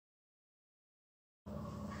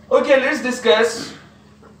Okay, let's discuss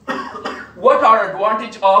what are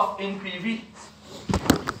advantage of NPV.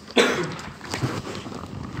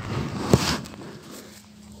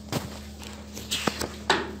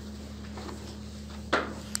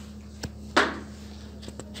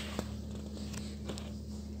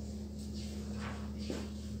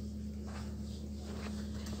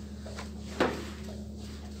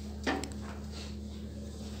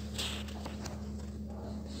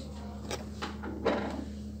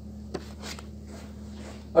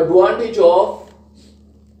 Advantage of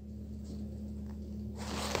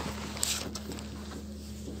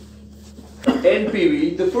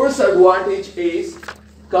NPV. The first advantage is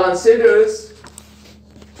considers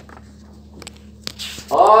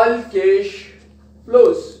all cash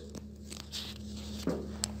flows.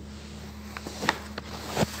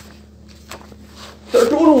 تر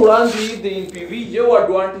ټولو وړاندې د NPV یو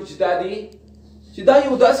advantage دا دی چې دا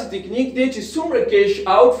یو داسې تکنیک دی چې څومره کیش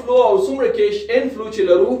آوټ فلو او څومره کیش ان فلو چې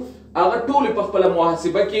لرو هغه ټول په خپل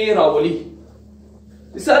محاسبه کې راولي.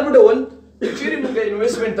 مثال په ډول چیرې موږ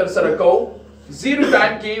انویسټمنټ تر سره کوو 0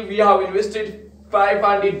 ټایم کې وی هاو انویسټډ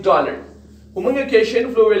 $500 ومنګه کیش ان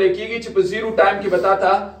فلو ویل کېږي چې په 0 ټایم کې بتا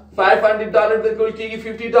تا $500 درکول کېږي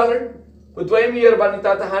 $50 په دویم ییر باندې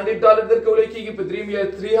تا ته $100 درکول کېږي په دریم ییر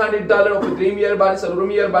 $300 او په دریم ییر باندې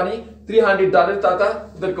څلورم ییر باندې $300 تا ته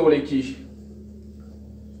درکول کېږي.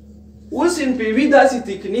 اوس NPV داسې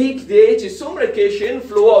تکنیک دی چې څومره کیش ان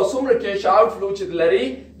فلو او څومره کیش آوټ فلو چې لري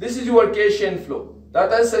this is your cash in flow دا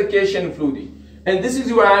تاسو سره کیش ان فلو دی and this is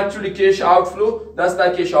your actually cash out flow that's the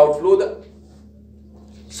cash out flow ده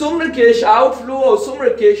څومره کیش آوټ فلو او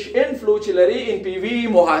څومره کیش ان فلو چې لري NPV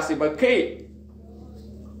محاسبه کوي.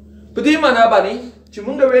 په دې معنا باندې چې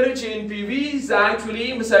موږ ویلو چې NPV is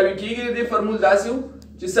actually مساوي کېږي د فارمول داسې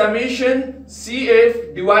چې summation CF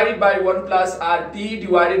divided by 1 plus RT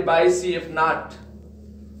divided by CF naught.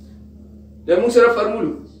 دا موږ سره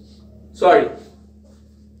فارمول sorry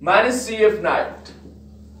minus CF naught.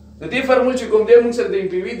 د دې فارمول چې کوم دی موږ سره د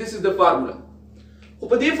NPV this is the formula. خو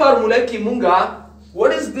په دې فارمولا کې موږ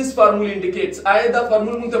what is this formula indicates آیا دا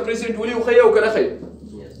فارمول موږ ته present value خي او کنه خي؟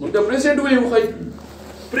 موږ ته present value خي.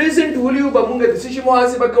 present value به موږ د څه شي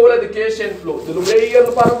محاسبه کوله د کیش ان فلو د لومړي ییر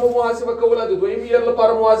لپاره مو محاسبه کوله د دویم ییر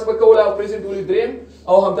لپاره محاسبه کوله او present value دریم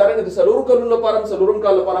او همدارنګه د څلورو کلونو لپاره څلورم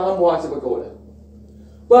کال لپاره هم محاسبه کوله.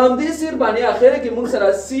 په همدې سیر باندې اخره کې موږ سره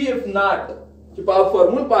CF naught چې په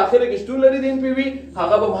فارمول په اخره کې شتون لري د NPV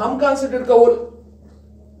هغه به هم کنسیډر کول.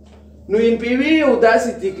 نو NPV یو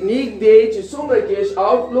داسې تکنیک دی چې څومره کیش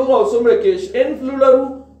آوټ فلو او څومره کیش ان فلو لرو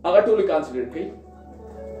هغه ټول کنسیډر کوي.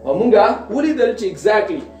 او مونږه ولیدل چې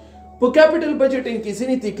ایگزیکټلی په کیپټل بجټینګ کې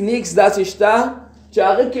ځینې ټیکنیکس داسې شته چې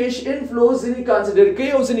هغه کیش ان فلو ځینې کنسیډر کوي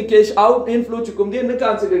او ځینې کیش آوټ ان فلو چې کوم دی نه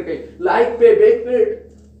کنسیډر کوي لایک پے بیک پیریډ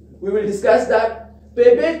وی ویل ډسکس دیٹ. پے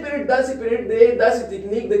بیک پیریډ داسې پیریډ دی داسې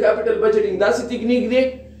ټیکنیک د کیپټل بجټینګ داسې ټیکنیک دی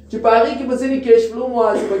چې په هغې کې به ځینې کیش فلو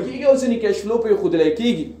محاسبه کېږي او ځینې کیش فلو پرې ښودلی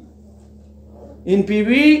کېږي. NPV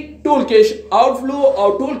ټول کیش آوټ فلو او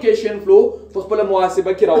ټول کیش ان فلو په خپله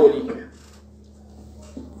محاسبه کې راولي.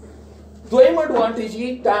 دویم advantage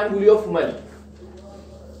is time value of money.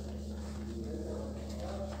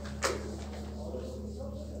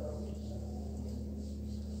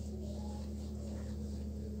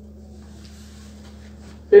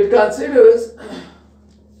 It considers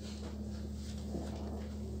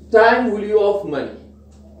time value of money.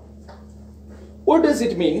 What does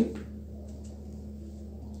it mean?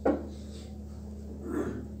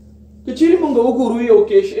 که چیرې موږ وګورو یو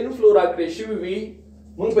کیش ان فلو راکړی شوی وي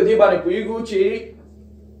موږ په دې باندې پوهیږو چې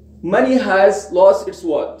money has lost its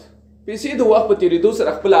worth. پیسې د وخت په تېرېدو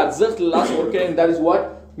سره خپل ارزښت له لاسه ورکوي and that is what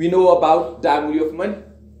we know about time value of money.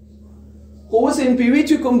 خو اوس NPV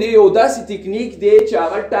چې کوم دی یو داسې تکنیک دی چې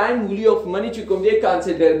هغه time value of money چې کوم دی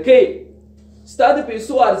کنسیډر کوي. ستا د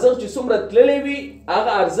پیسو ارزښت چې څومره تللی وي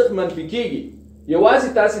هغه ارزښت منفي کېږي. یوازې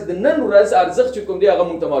تاسې د نن ورځ ارزښت چې کوم دی هغه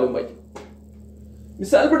موږ ته معلوموي.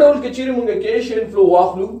 مثال په ډول که چیرې موږ کیش ان فلو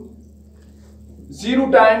واخلو 0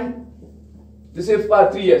 ټایم د صرف په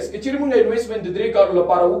 3 years که چیرې موږ انویسټمنټ د 3 کالو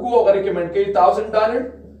لپاره وکړو هغه ریکمنډ کوي $1000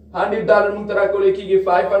 $100 موږ ته راکولی کېږي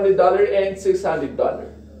 $500 and $600.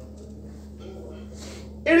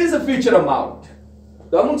 It is a future amount.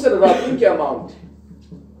 دا موږ سره راتلونکی اماونټ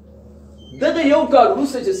دغه یو کال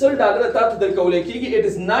وروسته چې $10 تا ته درکولی کېږي it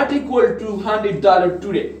is not equal to $100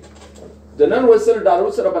 today. د نن ورځ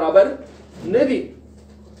 $10 سره برابر نه دي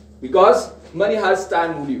because money has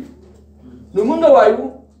time value. نو موږ وایو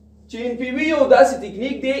چې NPV یو داسې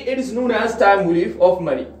تکنیک دی it is known as time value of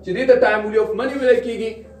money چې دې ته time value of money ویل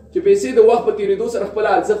کېږي چې پیسې د وخت په تېرېدو سره خپل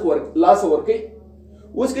ارزښت لاسه ورکوي.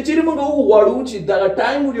 اوس که چیرې موږ وغواړو چې دغه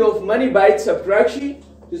time value of money باید سبټراکټ شي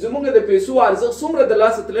چې زمونږ د پیسو ارزښت څومره د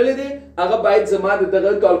لاسه تللی دی هغه باید زما د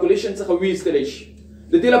دغه کالکولیشن څخه ویستلی شي.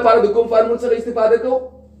 د دې لپاره د کوم فارمول څخه استفاده کوو؟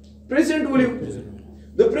 پریزنټ ولیو.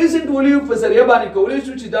 د پریزنټ ولیو په ذریعه باندې کولی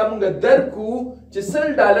شو چې دا مونږ درک کړو چې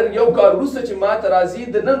 $100 یو کال وروسته چې ماته راځي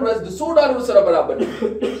د نن ورځ د $100 سره برابر دی.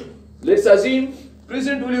 لیټس ازیم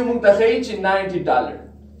پریزنټ ولیو مونږ ته ښیي چې $90.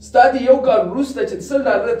 ستا د یو کال وروسته چې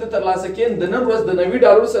 $100 ته ترلاسه کړې د نن ورځ د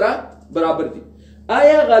 $90 سره برابر دي.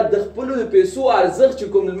 آیا هغه د خپلو د پیسو ارزښت چې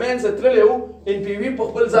کوم له منځه تللی و ان پی وي په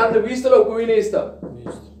خپل ځان ته ویستل او که ویې نه ایسته؟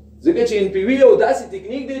 ځکه چې ان پی وي یو داسې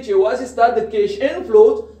تکنیک دی چې یوازې ستا د کیش انفلو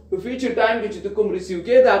په فیچر ټایم کې چې ته کوم ریسیو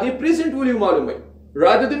کوې د هغې پریزنټ ولیو معلوموي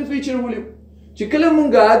رادر دن فیچر ولیو. چې کله مونږ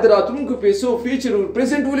د راتلونکو پیسو فیچر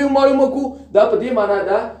پریزنټ ولیو معلومه کړو دا په دې معنا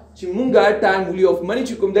ده چې مونږ ټایم ولیو اف منی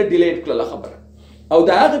چې کوم ده ډیلیټ کړله خبره او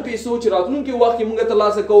د هغه پیسو چې راتلونکي وخت کې مونږ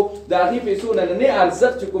ترلاسه کوو د هغې پیسو نننی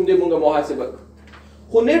ارزښت چې کوم دی مونږ محاسبه کړو.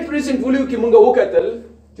 خو نیټ پریزنټ ولیو کې مونږ وکتل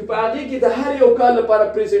چې په هغې کې د هر یو کال لپاره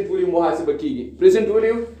پریزنټ ولیو محاسبه کیږي. پریزنټ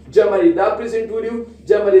ولیو جمع د دا پریزنټ ولیو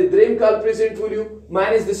جمع د دریم کال پریزنټ ولیو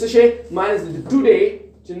ماینس د څه شی ماینس د ټوډے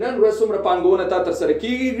چې نن ورځ څومره پانګونه تا ترسره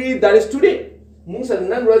کیږي دیٹ از ټوډے. مونږ سره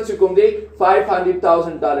نن ورځ چې کوم دی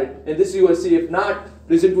 $500,000 and this you will see if not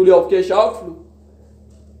present value of cash outflow.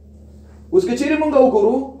 اوس که چیرې مونږ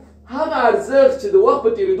وګورو هغه ارزښت چې د وخت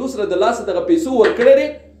په تېرېدو سره د لاسه دغه پیسو ورکړی دی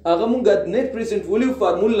هغه مونږ د نیټ پریزنټ ولیو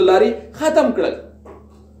فارمول له لارې ختم کړل.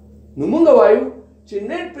 نو مونږ وایو چې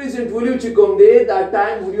نیټ پریزنټ ولیو چې کوم دی دا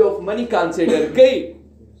ټایم ولیو اف منی کنسیډر کوي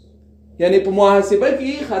یعنی په محاسبه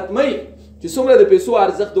کې ختموي چې څومره د پیسو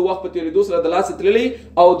ارزښت د وخت په تېرېدو سره د لاسه تللی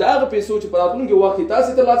او د هغه پیسو چې په راتلونکي وخت کې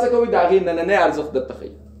تاسې ترلاسه کوئ د هغې نننی ارزښت درته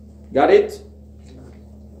ښیي. ګاټ اټ؟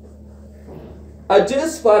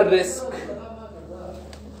 adjust for risk.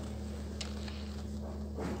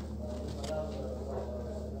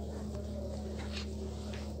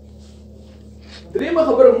 دریمه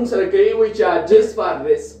خبره مونږ سره کوي وایي چې adjust for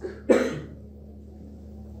risk.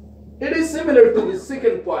 It is similar to the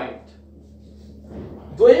second point.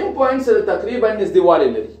 دویم پوینټ سره تقریبا نږدېوالی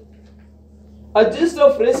لري. adjust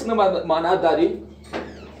of risk نه معنا دا دی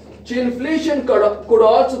چې inflation could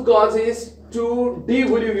also causes to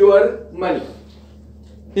devalue your money.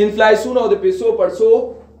 انفلاسیون او د پیسو پړسو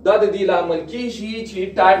دا د دې لامل کېږي چې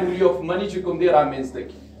ټایم ولیو اف منی چې کوم دی رامنځته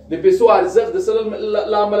کړي. د پیسو ارزښت د څه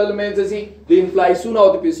له امله له منځه ځي؟ د انفلاسیون او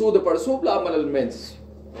د پیسو د پړسوب له امله له منځه ځي.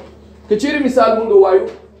 که چیرې مثال مونږ ووایو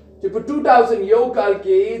چې په 2001 کال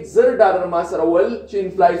کې $1,000 ما سره ول چې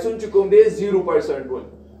انفلاسیون چې کوم دی 0% ول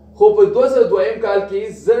خو په 2002 کال کې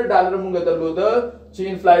 $1,000 مونږ درلوده چې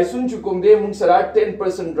انفلاسیون چې کوم دی مونږ سره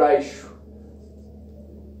 10% رای شو.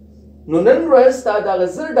 نو نن ورځ تا دغه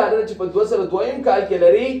 $1,000 چې په 2002 کال کې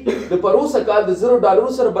لري د پروسه کال د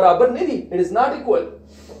 $0 سره برابر نه دي. It is not equal.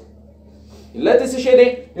 علت څه شی دی؟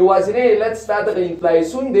 یوازینی علت ستا دغه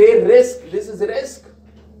انفلاسیون دی risk. This is risk.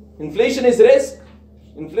 Inflation is risk.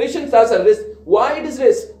 Inflation ستا سره risk. Why it is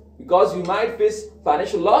risk? Because you might face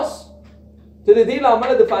financial loss. ته د دې له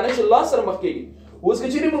امله د financial loss سره مخ کېږي. اوس که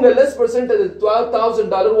چیرې مونږ less percent د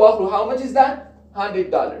 $12,000 واخلو how much is that?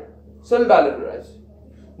 $100. $100 راځي.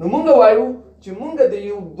 نو مونږ وایو چې مونږ د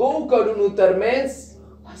یو دوه کلونو ترمنځ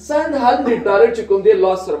 $100 چې کوم دی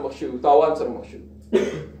لاس سره مخ شوي تاوان سره مخ شوي.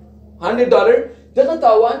 $100 دغه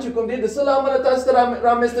تاوان چې کوم دی د څه له امله تاسو ته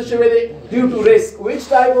رامنځته شوی دی؟ due to risk. Which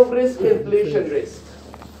type of risk? Inflation risk.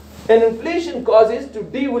 And inflation causes to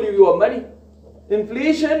devalue your money.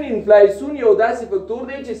 انفلاسیون یو داسې فکتور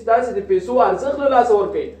دی چې ستاسې د پیسو ارزښت له لاسه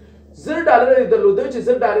ورکوي. $1,000 یې درلوده چې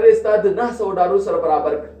 $1,000 یې ستا د $900 سره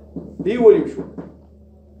برابر کړ. devalue شو.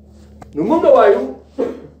 نو مونږ وایو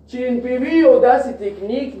چې ان پی وی یو داسې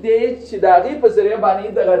تکنیک دی چې د هغې په ذریعه باندې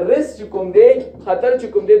دغه رسک چې کوم دی خطر چې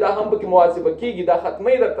کوم دی دا هم پکې محاسبه کېږي دا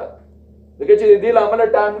ختموي درته ځکه چې د دې له امله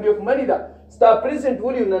ټایم ولیو اف منی ده ستا پریزنټ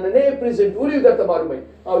ولیو نننی پریزنټ ولیو درته معلوموي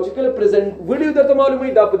او چې کله پریزنټ ولیو درته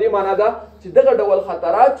معلوموي دا په دې معنا ده چې دغه ډول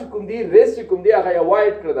خطرات چې کوم دي رسک چې کوم دی هغه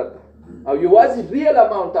اوایډ کړه درته او یوازې ریل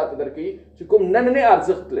اماونټ تاته درکوي چې کوم نننی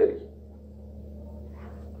ارزښت لري.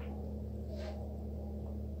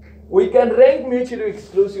 We can rank mutually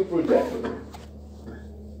exclusive projects.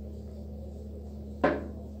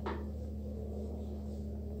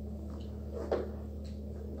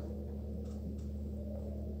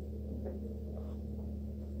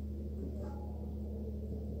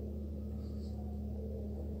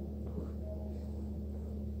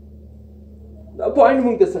 دا پوینټ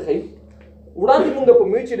مونږ ته څه ښیي؟ وړاندې مونږ په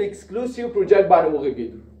mutually exclusive project باندې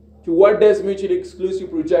وغږېدو چې what does mutually exclusive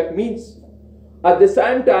project means. At the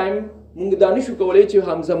same time مونږ دا نشو کولی چې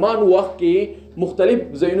همزمان وخت کې مختلف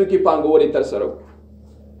ځایونو کې پانګونې ترسره کړو.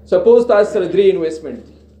 سپوز تاسو سره 3 انویسټمنټ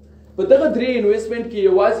دي. په دغه 3 انویسټمنټ کې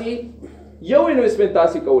یوازې یو انویسټمنت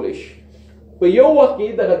تاسو کولی شئ په یو وخت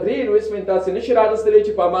کې دغه درې انویسټمنت تاسو نشئ راغستلی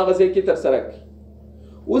چې په هماغه ځای کې ترسره کړئ.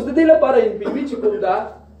 اوس د دې لپاره ان پی وي چې کوم ده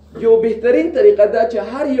یو بهترین طریقه ده چې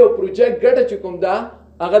هر یو پروجیکټ ګټه چې کوم ده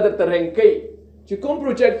هغه درته رینک کوي چې کوم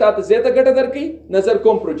پروجیکټ تاته زیاته ګټه درکوي نظر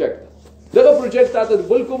کوم پروجیکټ دغه پروجیکټ تاته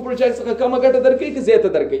بل کوم پروجیکټ څخه کمه ګټه درکوي که زیاته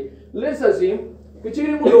درکوي. لیټس اسیم که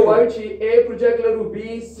چیرې موږ ووایو چې A پروجیکټ لرو B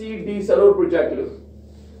C D څلور پروجیکټ لرو.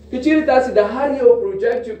 که چیرې تاسې د هر یو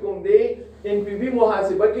پروجیکټ چې کوم دی ان پی وی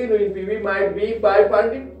محاسبه کې نو ان پی وی might be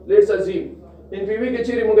 500. لیټس اسیم ان پی وی که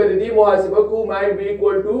چیرې موږ د دې محاسبه کوو might be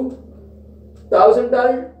equal to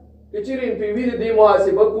 $1000. که چیرې ان پی وی د دې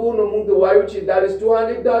محاسبه کوو نو موږ وایو چې that is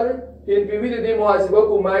 $200. ان پی وی د دې محاسبه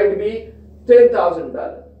کوو might be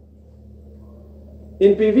 $10,000.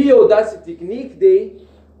 ان پی وی یو داسې ټیکنیک دی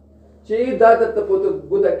چې دا درته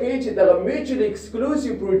ګوته کوي چې دغه میوچولی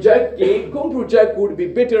ایکسکلوسیو پروجیکټ کې کوم پروجیکټ would be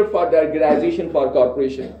better for the organization for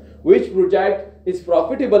corporation, which project is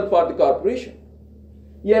profitable for the corporation.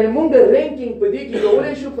 یعنی موږ رینکینګ په دې کې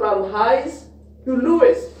کولی شو from highest to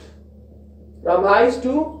lowest. From highest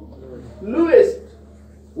to lowest.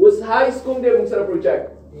 اوس highest کوم دی موږ سره پروجیکټ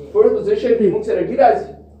first position کې موږ سره D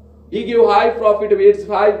راځي. D give high profitable, it's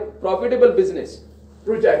high profitable business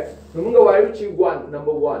project. نو موږ وایو چې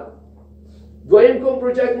number 1. دویم کوم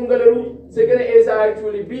پروجیکټ موږ لرو second is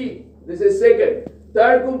actually B, this is second.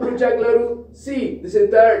 third کوم پروجیکټ لرو C, this is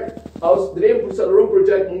third. او دریم څلورم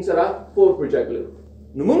پروجیکټ موږ سره 4 پروجیکټ لرو.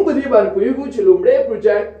 نو موږ په دې باندې پوهیږو چې لومړی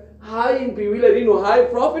پروجیکټ هاي ان پی وی لري نو هاي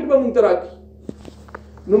پروفیټ به موږ ته راکړي.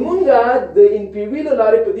 نو موږ د ان پی وی له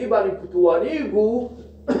لارې په دې باندې توانېږو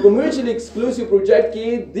په میوچولی ایکسکلوسیو پروجیکټ کې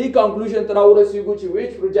دې کنکلوژن ته راورسېږو چې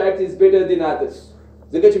which project is better than others.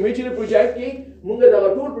 ځکه چې میوچولی پروجیکټ کې موږ دغه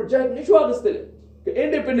ټول پروجیکټ نشو اخیستلی. که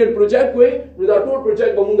انډیپینډنټ پروجیکټ وی نو دا ټول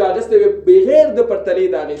پروجیکټ به موږ اخیستی وي بغیر د پرتلې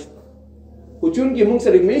د اخیست. خو چونکې موږ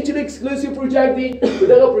سره میوچولی ایکسکلوسیو پروجیکټ دی په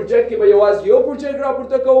دغه پروجیکټ کې به یوازې یو پروجیکټ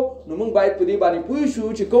راپورته کوو نو موږ باید په دې باندې پوه شو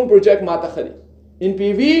چې کوم پروجیکټ ماته ښه دی. ان پی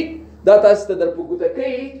وی دا تاسو ته در په ګوته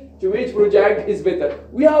کوي چې which project is better.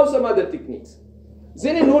 We have some other techniques.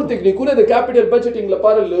 ځینې نور تکنیکونه د کیپیټل بجټینګ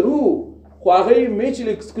لپاره لرو خو هغه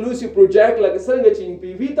میوچولی ایکسکلوسیو پروجیکټ لکه څنګه چې ان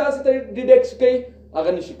پی وی تاسو ته ډیډکټ کوي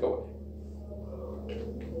هغه نشي کولی.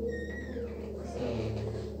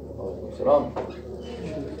 سلام.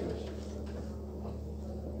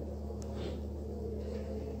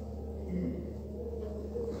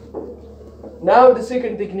 Now the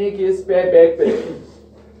second technique is payback period.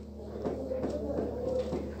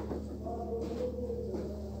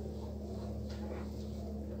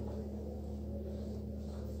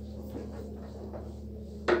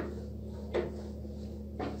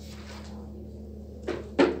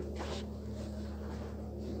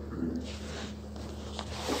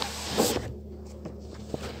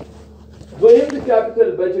 Doing the capital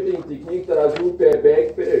budgeting technique tarazu payback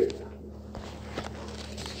period.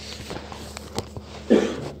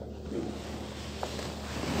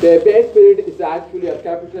 Payback period is actually a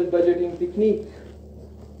capital budgeting technique.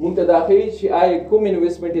 موږ ته دا ښیي چې آیا کوم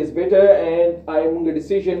انویسټمنټ از بیټر اینډ آیا موږ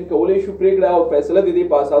ډیسیژن کولی شو پرېکړه او فیصله د دې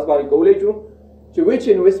په اساس باندې کولی شو چې which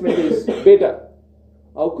investment is better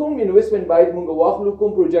او کوم انویسټمنټ باید موږ واخلو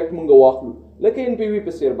کوم پروجیکټ موږ واخلو لکه ان پی وی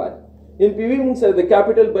په څیر باندې. ان پی وی موږ سره د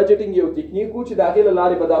کیپیټل بجټینګ یو ټیکنیک و چې د هغې له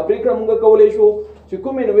لارې به دا پرېکړه موږ کولی شو چې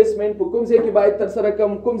کوم انویسټمنټ په کوم ځای کې باید ترسره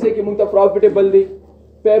کړم کوم ځای کې موږ ته پروفیټیبل دی.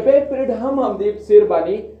 پےبیک پیریډ هم همدې په څیر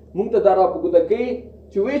باندې موږ ته دا راپګوته کوي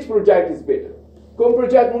چې which project is better. کوم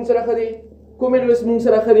پروجیکټ موږ سره ښه دی کوم انویسټ موږ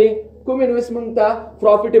سره ښه دی کوم انویسټمنټ ته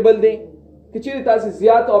پروفیټیبل دی. که چیرې تاسې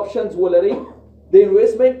زیات آپشنز ولرئ د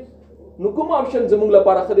انویسټمنټ نو کوم آپشن زموږ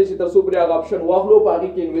لپاره ښه دی چې تر څو پرې هغه آپشن واخلو په هغې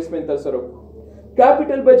کې انویسټمنټ ترسره کړو.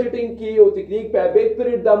 Capital budgeting کې یو ټیکنیک payback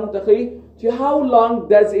period دا موږ ته ښیي چې how long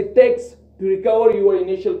does it takes to recover your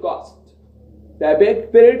initial cost. Payback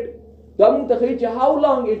period دا موږ ته ښیي چې how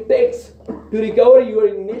long it takes to recover your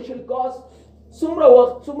initial cost. څومره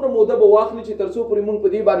وخت څومره موده به واخلي چې تر څو پورې موږ په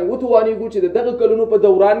دې باندې وتوانېږو چې د دغه کلونو په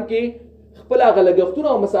دوران کې خپل هغه لګښتونه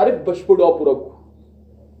او مصارف بشپړ او پوره کړو.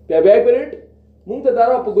 Payback period موږ ته دا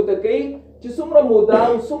راپګوته کوي چې څومره موده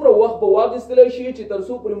او څومره وخت به واخیستلی شي چې تر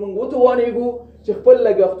څو پورې موږ وتوانېږو چې خپل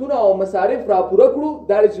لګښتونه او مصارف را پوره کړو.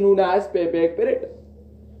 That is known as payback period.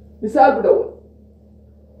 مثال په ډول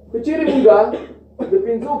که چیرې موږ د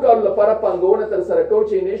 5 کالو لپاره پانګونه ترسره کوو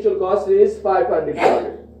چې initial cost is $500.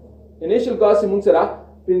 initial cost موږ سره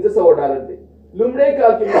 $500 دی. لومړی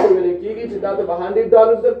کال کې موږ ویل کېږي چې دا ته به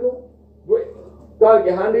 $100 درکړو. کال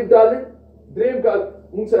کې $100. دریم کال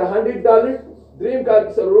موږ سره $100. دریم کال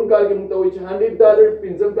کې څلورم کال کې موږ ته وایي چې $100.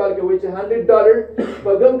 پنځم کال کې وایي چې $100.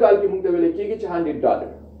 شپږم کال کې موږ ته ویل کېږي چې $100.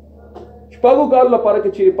 شپږو کالو لپاره که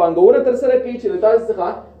چیرې پانګونه ترسره کوي چې له تاسو څخه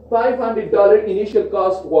 $500 initial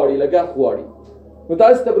cost غواړي لګښت غواړي نو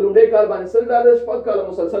تاسو ته لومړی کال باندې $100 شپږ کاله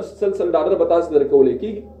مسلسل $100 به تاسو درکولی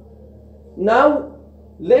کېږي. Now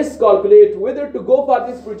let's calculate whether to go for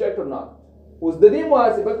this project or not. اوس د دې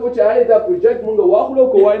محاسبه کوو چې آیا دا پروجیکټ مونږ واخلو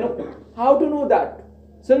که وای نه. How to know that?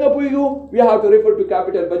 څنګه پوهیږو؟ We have to refer to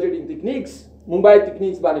capital budgeting techniques. مونږ باید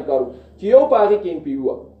تکنیکس باندې کار وکړو چې یو په هغې کې NPV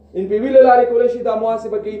وه. NPV له لارې کولی شي دا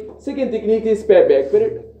محاسبه کوي. Second technique is payback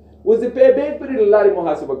period. اوس د payback period له لارې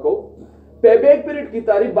محاسبه کوو. payback period کی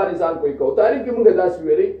تعریف باندې ځان پوه کوو. تعریف کې موږ داسې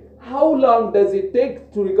ویلې how long does it take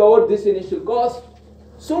to recover this initial cost.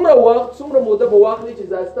 څومره وخت څومره موده به واخلي چې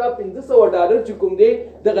ستا $500 چې کوم دی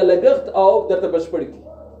دغه لګښت او درته بشپړ کړي.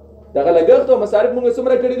 دغه لګښت او مصارف موږ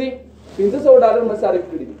څومره کړي دي؟ $500 مصارف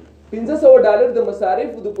کړي دي. $500 د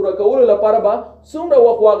مصارفو د پوره کولو لپاره به څومره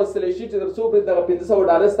وخت واخیستلی شي چې تر څو پرې دغه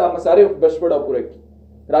 $500 ستا مصارف بشپړ او پوره کړي.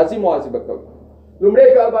 راځئ محاسبه کوو. لومړی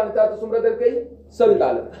کال باندې تا ته څومره درکوي؟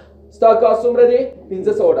 $100. ستا کاست څومره دی؟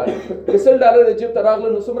 $500. که $100 د جیب ته راغله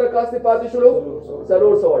نو څومره کاست یې پاتې شولو؟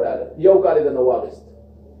 $400. یو کال یې درنه واخیست.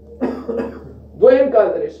 دویم کال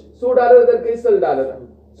درش $100 درکوي $100.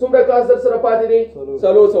 څومره کاست در سره پاتې دی؟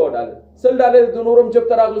 $400. $100 د نورم جیب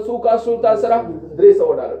ته راغله څو کاست شو تا سره؟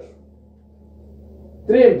 $300 شو.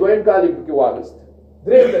 دویم کال یې پکې واخیست.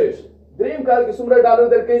 دریم درش دریم کال کې څومره ډالر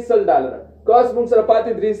درکوي؟ $100. کاست موږ سره پاتې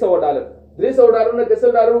 $300. $300 نه که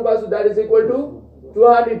 $100 وباسو that is equal to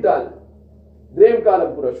 $200. دریم کال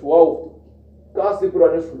پوره شو واو کاست یې پوره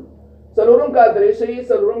نه شو. څلورم کال درې شي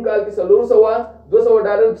څلورم کال کې $400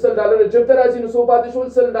 $200 $100 جیب ته راځي نو څو پاتې شول؟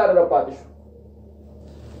 $100 پاتې شو.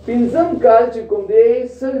 پنځم کال چې کوم دی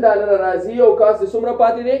 $100 راځي او کاست یې څومره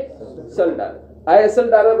پاتې دی؟ $100. آیا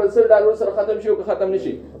 $100 به $100 سره ختم شي او که ختم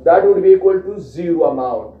نشي؟ that would be equal to zero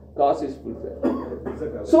amount. cost is fulfilled.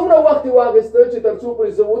 څومره وخت یې واخیسته چې تر څو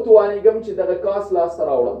پورې زه وتوانېږم چې دغه کاست لاسته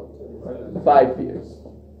راوړم؟ 5 years.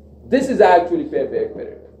 This is actually payback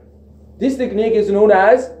period. This technique is known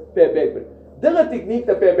as payback period. دغه تکنیک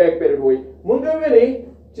ته payback period وایي. مونږ ویلې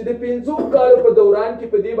چې د 5 کالو په دوران کې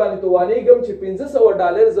په دې باندې توانېږم چې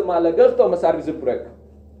 $500 زما لګښت او مصارف زه پوره کړم.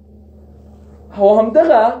 او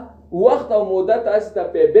همدغه وخت او موده تاسو ته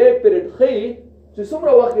payback period ښیي چې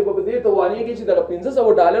څومره وخت به په دې توانېږي چې دغه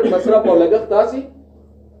 $500 مصرف او لګښت تاسو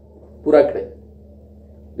پوره کړئ.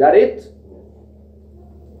 Got it?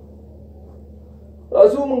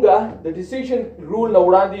 راځو مونږه د decision rule نه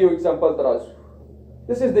وړاندې یو example ته راځو.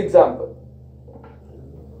 This is the example.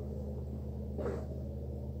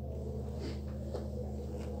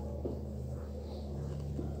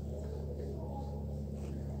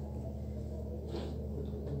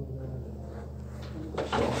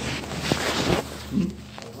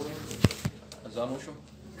 ازانو شو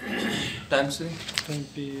ټایم سره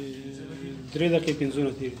 3 دقیقې 15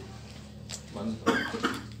 نتیجه.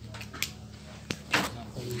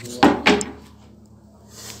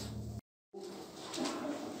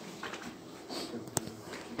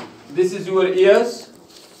 This is your years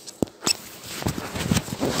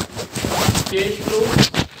cash flow,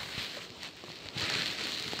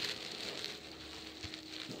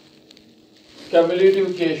 cumulative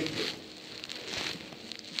cash flow.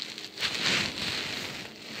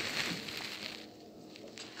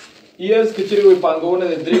 Years کچری وي پانګونه د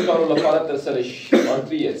 3 کالو لپاره ترسره شي on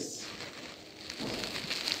 3 years.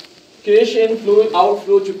 Cash inflow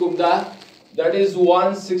outflow چې کوم ده that is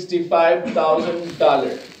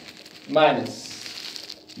 $165,000 minus.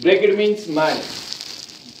 Bracket means minus.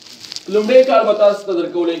 لومړی کال به تاسو ته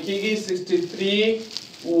درکولی کېږي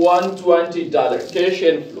 $63,120 cash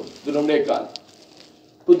inflow د لومړی کال.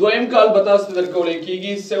 په دویم کال به تاسو ته درکولی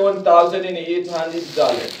کېږي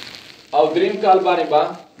 $7,800 او دریم کال باندې به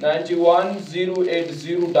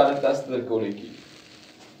 $91,080 تاسو ته درکولی کېږي.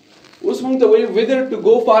 اوس موږ ته وایي whether to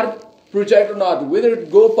go for project or not, whether to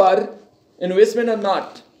go for investment or not.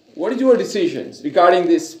 What is your decisions regarding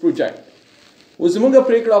this project? اوس موږ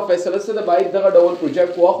پریکړه او فیصله سره باید دغه ډول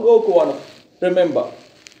پروجیکټ واخلو او کو ونه. Remember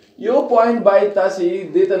یو پوینټ باید تاسو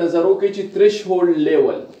دې ته نظر وکړئ چې threshold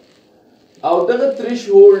level او دغه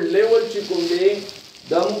threshold level چې کوم دی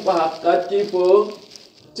د په حقیقت کې په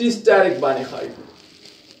 30 تاریخ باندې ښایي.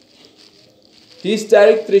 30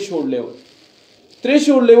 تاریخ threshold level.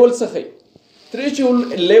 threshold level څه ښایي؟ threshold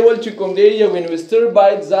level چې کوم دی یو انویسټر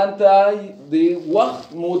باید ځان ته د وخت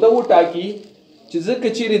موده وټاکي چې زه که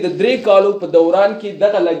چیرې د 3 کالو په دوران کې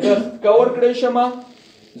دغه لګښت کور کړی شم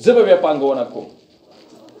زه به بیا پانګونه کوم.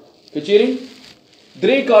 که چیرې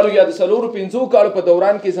 3 کالو یا د 4-5 کالو په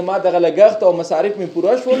دوران کې زما دغه لګښت او مصارف مې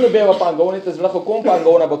پوره شول نو بیا به پانګونې ته زړه کوم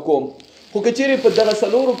پانګونه به کوم. خو که چیرې په دغه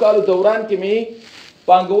 4 کالو دوران کې مې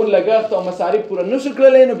پانګون لګښت او مصارف پوره نشو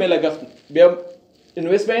کړلی نو بیا لګښت بیا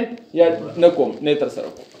انویسټمنټ یا نه کوم نه ترسره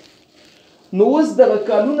کوم. نو اوس دغه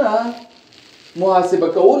کالونه محاسبه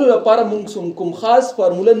کولو لپاره موږ کوم خاص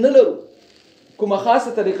فارموله نه لرو، کومه خاصه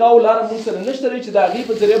طریقه او لاره موږ سره نشته چې د هغې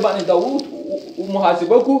په ذریعه باندې دا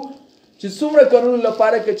محاسبه کړو چې څومره کلونو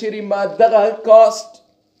لپاره که چیرې ما دغه کاسټ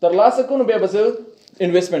ترلاسه کړو نو بیا به زه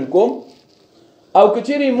انویسټمنټ کوم، او که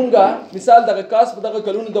چیرې مونږه مثال دغه کاسټ په دغه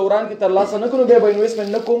کلونو دوران کې ترلاسه نه کړو بیا به انویسټمنټ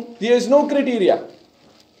نه کوم. there is no criteria.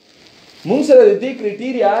 مونږ سره د دې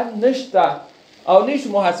کرایټیریا نشته او نشو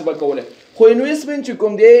محاسبه کولی، خو انویسټمنټ چې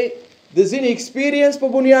کوم دی د ځینې ایکسپیرینس په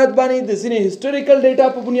بنیاد باندې د ځینې هسټوریکل ډیټا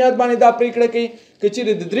په بنیاد باندې دا پریکړه کوي که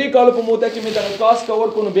چیرې د 3 کالو په موده کې مې دغه کاسټ کور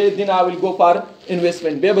کړو نو بیا دین آی ویل گو فار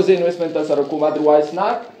انویسټمنټ، بیا به زه انویسټمنټ ترسره کوم، ادروایز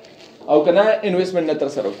ناټ، او که نه انویسټمنټ نه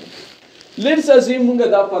ترسره کوم. لیټس اسیوم مونږ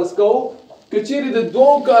دا فرض کوو که چیرې د 2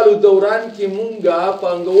 کالو دوران کې مونږه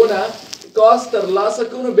پانګونه کاسټ ترلاسه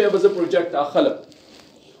کړو نو بیا به زه پروجیکټ اخلم،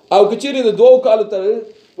 او که چیرې د 2 کالو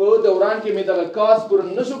په دوران کې مې دغه کاسټ پوره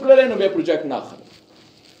نشو کړلی نو بیا پروجیکټ نه اخلم.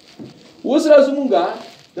 اوس راځو مونږه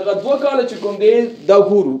دغه 2 کاله چې کوم دی دا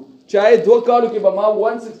ګورو چې آیا 2 کالو کې به ما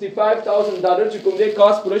 $165,000 چې کوم دی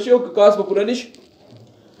کاسټ پوره شي او که کاسټ به پوره نه شي.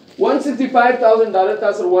 $165,000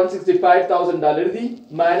 تاسو $165,000 دي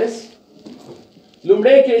ماینس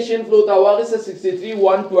لومړی کیش انفلو تا واغسته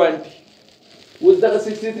 63,120. اوس دغه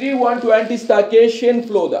 63,120 ستا کیش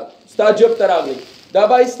انفلو ده، ستا جب ته راغلی، دا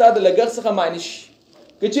باید ستا د لګښت څخه ماینس شي.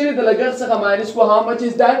 که چیرې د لګښت څخه ماینس کو how much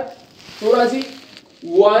is that؟ څو راځي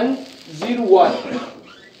 101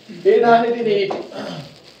 880.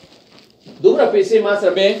 دومره پیسې ما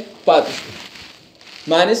سره به پاتې شو،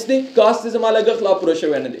 ماینس دی کاسټ زما لګښت لا پوره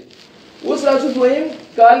شوی نه دی. اوس راځو دویم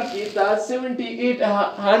کال کې تا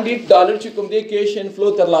 $7,800 چې کوم دی کیش انفلو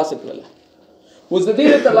ترلاسه کړله. اوس د دې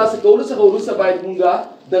ترلاسه کولو څخه وروسته باید مونږه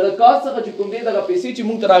دغه کاسټ څخه چې کوم دی دغه پیسې چې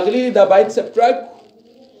مونږ ته راغلي دا باید سبټراکټ.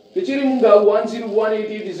 که چیرې مونږه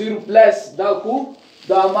 101,880 پلس دا کو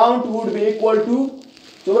the amount would be equal to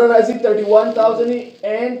څومره راځي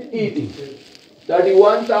 31,080.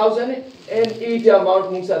 31,080 اماونټ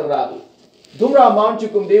مونږ سره راغلی، دومره اماونټ چې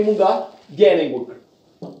کوم دی مونږه ګینینګ وکړ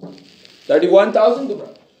 31,000 دومره.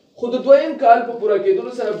 خو د دویم کال په پوره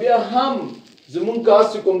کېدلو سره بیا هم زمونږ کاسټ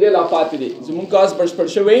چې کوم دی لا پاتې دی، زمونږ کاسټ بشپړ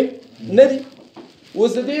شوی نه دی.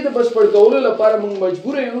 اوس د دې د بشپړ کولو لپاره مونږ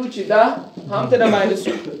مجبور یو چې دا هم ته نه ماینس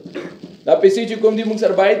شي، دا پیسې چې کوم دی مونږ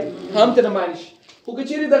سره باید هم ته نه ماینس شي. خو که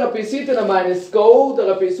چیرې دغه پیسې ته نه ماینس کوو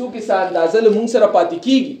دغه پیسو کې څه اندازه له مونږ سره پاتې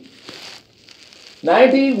کېږي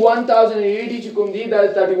 91,080 چې کوم دی دا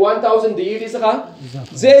 31,080 څخه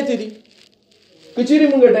زیاتې دي. که چیرې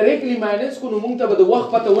مونږ ډایرکټلی ماینس کړو نو مونږ ته به د وخت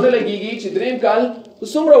پته ونه لګېږي چې دریم کال په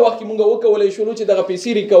څومره وخت کې مونږ وکولی شولو چې دغه پیسې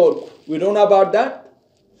ریکور کړو. وی ډونټ نو اباؤټ دیټ.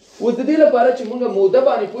 اوس د دې لپاره چې مونږ موده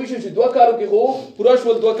باندې پوه شو چې 2 کالو کې خو پوره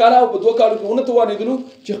شول 2 کاله او په 2 کالو کې ونه توانېدلو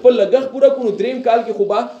چې خپل لګښت پوره کړو نو دریم کال کې خو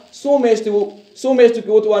به څو میاشتې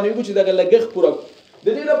کې وتوانېږو چې دغه لګښت پوره کړو. د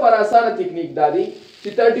دې لپاره اسانه ټکنیک دا دی چې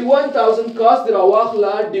 31,000 کاسټ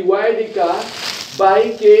راواخله ډیوایډ کا بای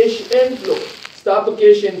کیش انفلو. ستا په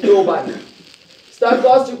کیش انفلو باندې ستا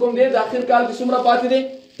کاسټ چې کوم دی د اخر کال کې څومره پاتې دی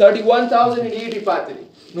 31,080 پاتې دی،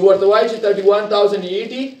 نو ورته وایي چې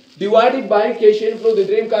 31,080 divided by cash inflow د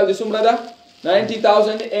دریم کال د څومره ده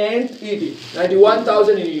 90,080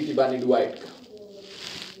 91,080 باندې ډیوایډ کړه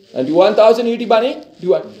 91,080 باندې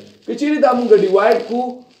ډیوایډ. که چیرې دا مونږ ډیوایډ کو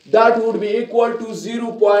that would be equal to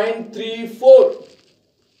 0.34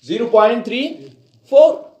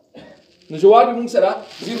 نو جواب مونږ سره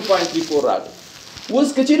 0.34 راغلی. اوس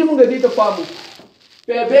که چیرې مونږ دې ته پام وکړو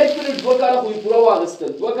په بیک پیریډ 2 کاله خو پوره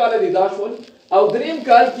واغستل 2 کاله دې دا شول او دریم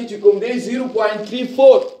کال کې چې کوم دی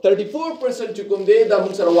 0.34% چې کوم دی دا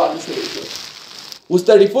مونږ سره واغستل شو. اوس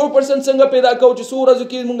 34% څنګه پیدا کوو چې څو ورځو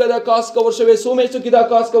کې مونږ دا کاسټ کور شوی، څو میاشتو کې دا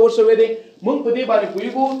کاسټ کور شوی دی. مونږ په دې باندې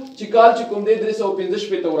پوهیږو چې کال چې کوم دی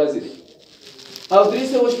 365 ورځې دی او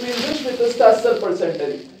 365 ستا 70%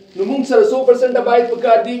 دی، نو مونږ سره 100% باید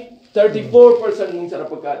پکار دي 34% مونږ سره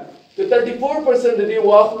پکار دي. که 34% دې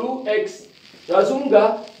واخلو x راځو مونږه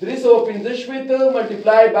 365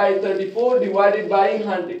 multiply by 34 divided by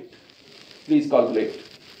 100. Please calculate.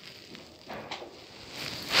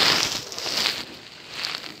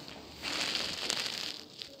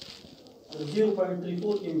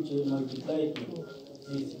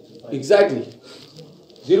 Exactly.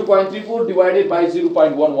 0.34 divided by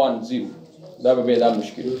 0.110. دا به دا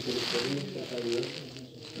مشکل.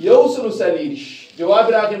 یو سلو سلیش جواب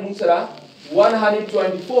راغی مونږ سره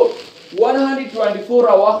 124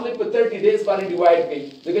 راواخلې په 30 days باندې ډیوایډ کړئ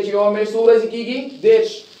ځکه چې یو میاشت څو ورځې کېږي 10.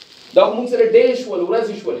 دا مونږ سره 10 شول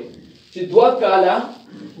ورځې شولې چې 2 کاله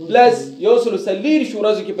پلس یو سلو سلیش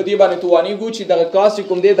ورځې کې په دې باندې توانېږو چې دغه کاسټ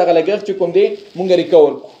کوم دی دغه لګښت چې کوم دی مونږ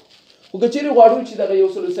ریکور کړو. خو کچېرې غواړو چې دغه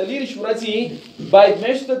 140 ورځې باید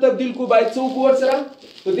میاشتو ته تبدیل کو باید څه وکړو ورسره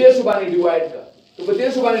په 10 باندې ډیوایډ کړه په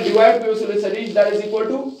 10 باندې ډیوایډ په 140 that is equal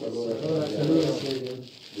to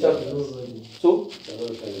so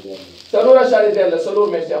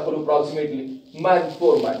 4.3 میاشتې اخلو approximately month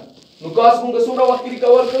 4 month نو کاس موږ څومره وخت کې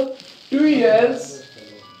ریکور کړ 2 years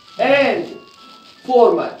and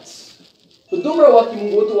 4 months په دومره وخت کې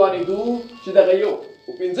موږ وتوانېدو چې دغه یو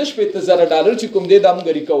 $15,000 چې کوم دی دا موږ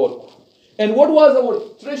ریکور کړو and what was our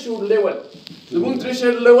threshold level زموږ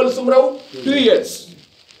threshold level څومره و 2 years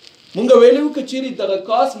مونږ ویلو چې چیرې دغه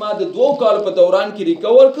کاس ما د 2 کال په دوران کې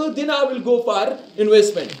ریکور کړ then I will go for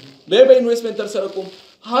investment به investment تر سره کوم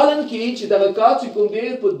حالانکه چې دغه کاس کوم دی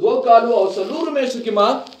په 2 کالو او 4 میاشتو کې ما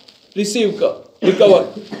ریسیو کړ ریکور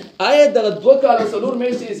آیا دغه 2 کالو 4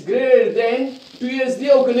 میاشتې is greater than 2 years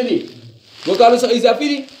دی او کنه دی 2 کالو څخه اضافي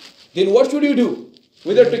دی then what should you do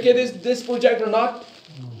whether to get this project or not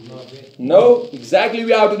no exactly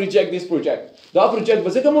we have to reject this project دا project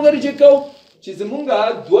به څنګه موږ ریجیکټ کوو چې زمونږه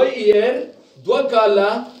 2 year 2 کاله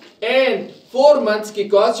and 4 months کې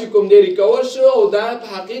کاست چې کوم دی ریکور شو او دا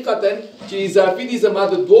حقیقتا چې اضافي دي زما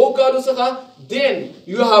د 2 کالو څخه then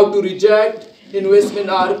you have to reject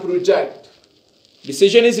investment or project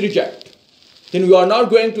decision is reject then we are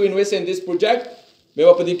not going to invest in this project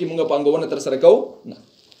به په دې کې موږ پانګونه تر سره کوو نه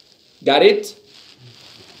got it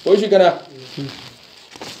پوه شئ کنه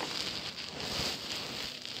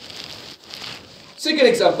second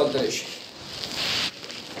example درش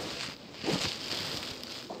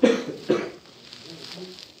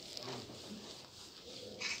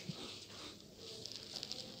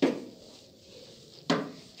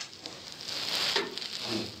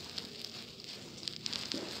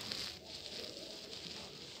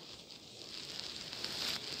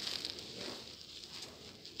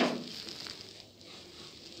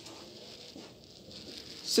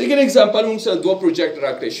second example موږ سره دوه پروجیکټ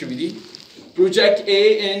راکړی شوي دي project A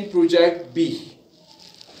and project B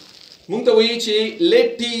مونږ ته وایي چې let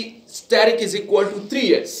T static is equal to 3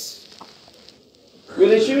 years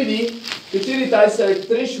ویل شوي دي چې چیرې تاسو سره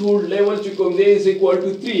threshold level چې کوم دی is equal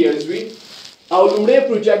to 3 years وي او لومړی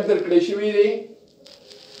پروجیکټ درکړی شوی دی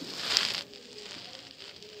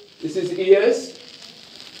this is years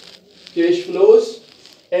cash flows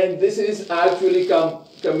and this is actually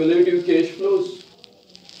cumulative cash flows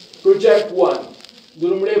project 1 د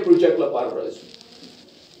لومړی پروجیکټ لپاره راځو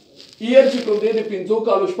year چې کوم دی د 5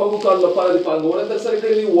 کالو 6 کالو لپاره د پانګونه تر سره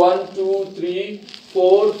کړې 1 2 3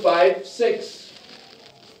 4 5 6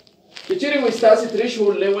 چې چیرې وي ستاسو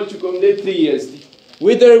threshold level چې کوم دی 3 years دی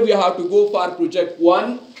whether we have to go for project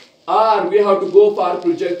 1 or we have to go for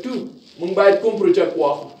project 2 موږ باید کوم پروجیکټ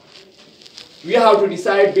واخلو we have to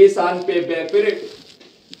decide based on payback period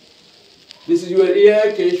this is your year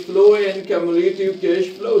cash flow and cumulative cash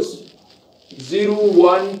flows 0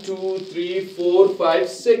 1 2 3 4 5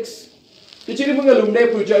 6 چې چیرې موږ لومړی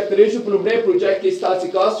پروجیکټ ریشو په لومړی پروجیکټ کې ستاسو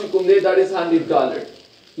کاست چې کوم دی that is $100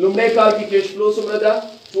 لومړی کال کې cash flow څومره ده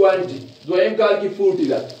 20 دویم کال کې 40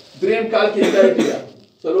 ده دریم کال کې 30 ده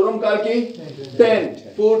څلورم کال کې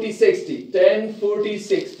 10 40 60 10 40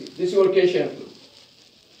 60 this is your cash flow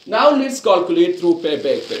now let's calculate through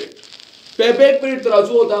payback period payback period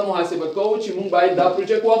ترازو دا محاسبه کوو چې موږ باید دا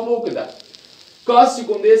پروجیکټ واخلو کدا کاست چې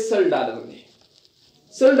کوم دی $10 دی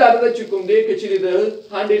 $10 چې کوم دی کچې د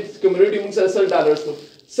 100 کمیونټي موږ سره $10 شو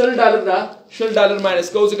 $10 دا $10 ماینس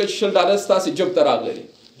کوو ځکه چې $10 تاسو جب ته راغلي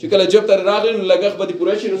چې کله جب ته راغلي نو لګښت به دې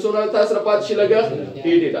پوره شي نو څومره تاسو را پاتې شي لګښت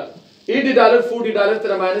 $80 $40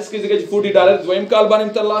 تر ماینس کې ځکه چې $40 دویم کال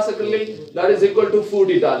باندې ترلاسه کړلی that is equal to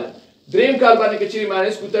 $40 دریم کال باندې کچې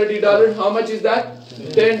ماینس کو $30 how much is that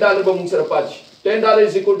 $10 به موږ سره پاتې شي $10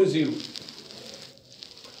 is equal to 0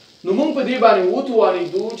 نو موږ په دې باندې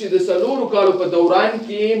وتوانېدو چې د 4 کالو په دوران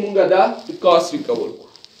کې موږ دا کاست ریکور کړو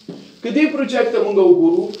که دې پروجیکټ ته موږ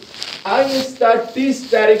وګورو آیا ټی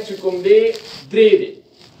سټاریک چې کوم دی 3 دی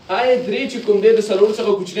آیا 3 چې کوم دی د 4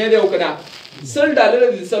 څخه کوچنی دی او که نه $10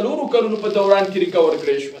 د 4 کلونو په دوران کې ریکور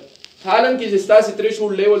کړی شول حالانکه چې ستاسو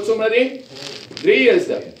threshold level څومره دی 3 years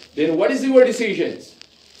ده then what is your decisions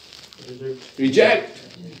reject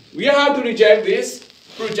we have to reject this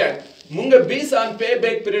project مونږ based on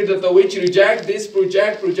payback period of the which reject this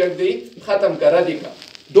project دی ختم کرا دی کا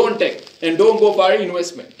don't take and don't go for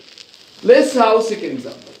investment let's have second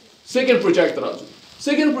example second project راځو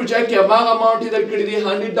second project کې هغه amount درکړی دی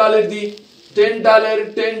 $100 دی $10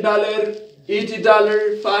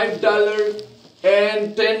 $80 $5 and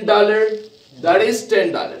 $10 that is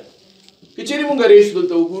 $10 کچېری مونږ ریشو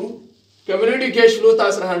دلته وګورو کمیونټي کیش فلو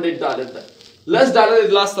تاسو $100 ده لس ډالر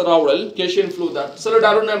د لاس راوړل کیش ان فلو ده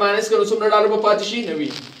 $100 نه ماینس کړو څومره ډالر په پاتې شي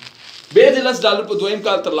 90 به د $10 په دویم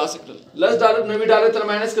کال ترلاسه کړل $10 $90 تر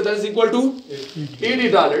ماینس کړه is equal to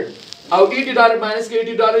 $80 او $80 ماینس کې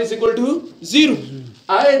 $80 is equal to 0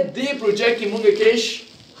 آیا دې پروجیکټ کې موږ کیش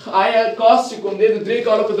آیا کاست کوم دې د 3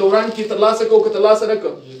 کالو په دوران کې ترلاسه کوو که ترلاسه نه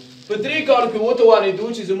کوو په 3 کالو کې وته وانه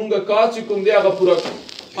دوی چې زمونږ کاست کوم دی هغه پوره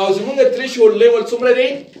او زمونږ threshold level څومره دی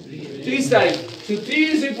 3 static so 3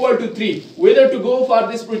 is equal to 3 whether to go for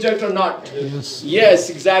this project or not yes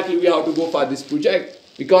exactly we have to go for this project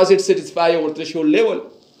because it satisfies our threshold level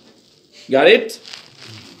got it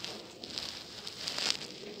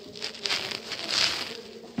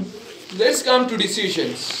let's come to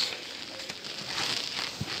decisions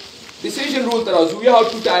decision rule taraz we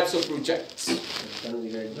have two types of projects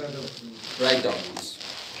write down this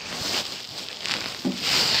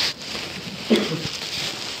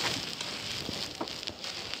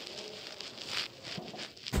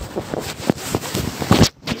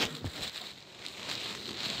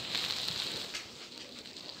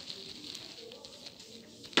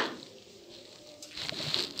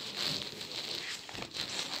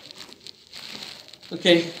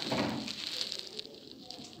okay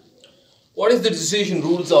what is the decision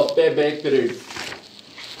rules of payback period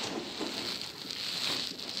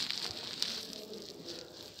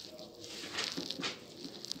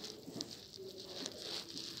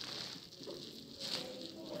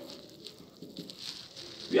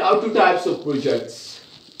we have two types of projects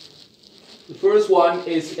the first one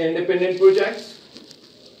is independent projects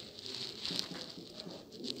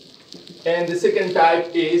and the second type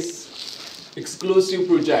is exclusive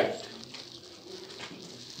project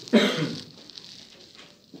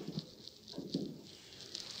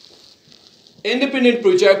independent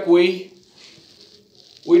project we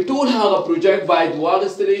told have a project by the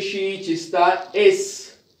واغستلی چستا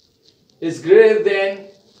S is greater than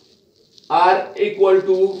or equal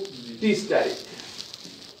to T static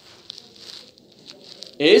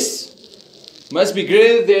S must be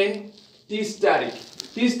greater than T static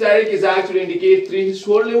T static is actually indicate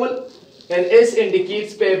threshold level and S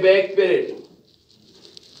indicates payback period.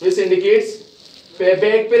 S indicates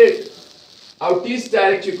payback period. Our T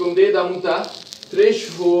static chikum de damuta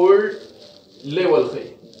threshold level khay.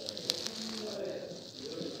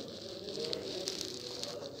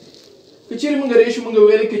 Kichiri munga ratio munga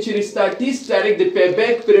wele kichiri sta T static the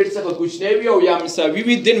payback period sa kuch ne vi aw ya misawi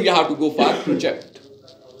vi then we have to go for project.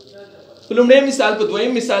 Pulumne misal pa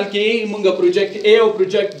dwaim misal ke munga project A or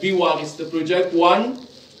project B wagis the project 1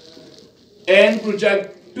 and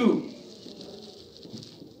project 2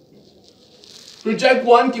 project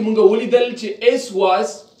 1 ki munga ulidal che S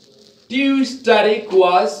was T static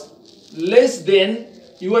was less than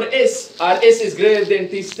your S or S is greater than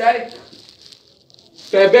T static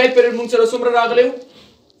payback period mung sara sumra ragle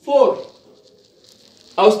 4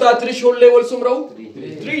 austa threshold level sumra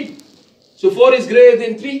 3 so 4 is greater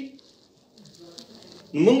than 3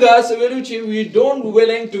 munga savelu che we don't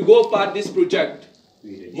willing to go for this project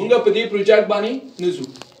munga padi project bani nuzu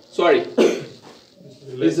sorry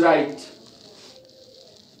is right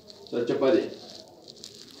so chapade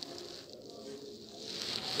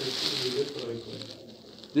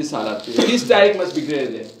this halat this static must be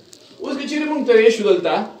greater than uske chiri mung tare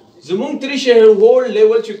shudalta zumung 3 sharehold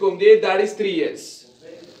level chikom de that is 3 years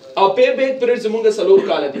our payback period zumunga salor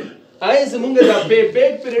kala de ai zumunga da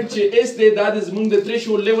payback period che is de that is zumung the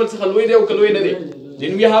threshold level sa khaloi de o kaloi na de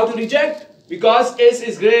then we have to reject because S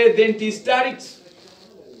is greater than T statics.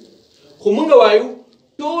 Khumunga wayu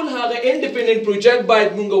tool haga independent project by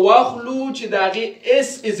munga wakhlu chi dagi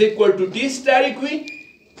S is equal to T static we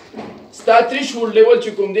sta threshold level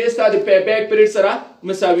chikum de sta the payback period sara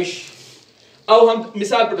masawish aw hum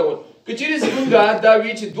misal patawal kichiri munga da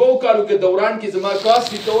wi chi do kalu ke dauran ki zama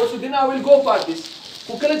cost ki tawar su dina will go for this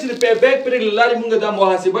ku kala chi payback period lari munga da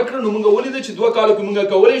muhasaba kra no munga wali de chi do kalu ki munga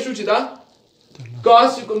kawale shu chi da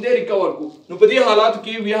cost chukum de recover ku no padi halat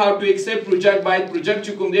ki we have to accept project by project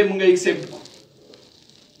chukum de munga accept ku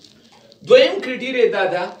doyam criteria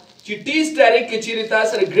dada chi T static ke chi rita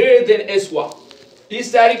sar greater than S wa T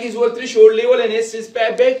static is what threshold level and S is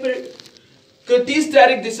payback period ke T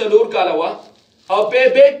static de salor kala wa aw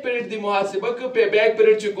payback period de muhasaba ke payback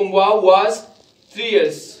period chukum wa was 3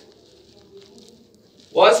 years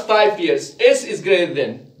was 5 years S is greater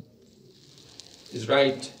than is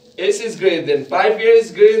right S is greater than 5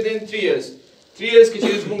 years greater than 3 years 3 years ki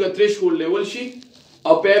chis munga threshold level shi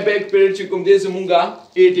aw payback period chi kum de munga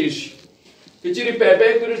 8 ish ki chiri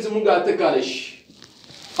payback period munga atakalish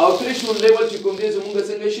aw threshold level chi kum de munga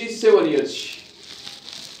sanga shi 7 years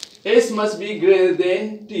S must be greater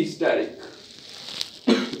than T static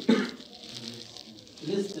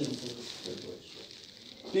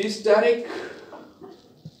T static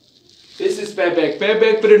S is payback.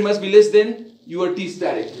 Payback period must be less than your T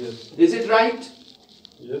static. Yes. Is it right?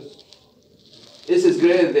 Yes. S is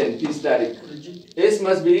greater than T static. S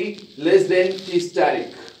must be less than T static.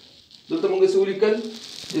 Dulta munga sulical?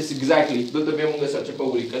 Yes, exactly. Dulta be munga such a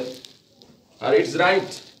paulical. Alright, it's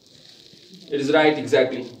right. It is right,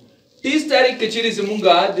 exactly. T static kachiri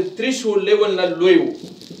munga the threshold level na low.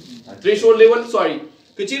 Threshold level, sorry.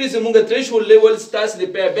 Kachiri munga threshold level starts the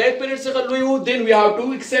payback period sa low, then we have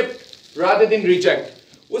to accept rather than reject.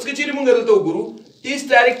 Us kachiri munga dulta guru. T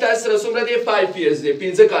static tas rasumra de 5 years de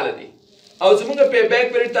pinza kala de. Aw zumunga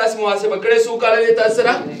payback period tas muhasaba kade su kala de tas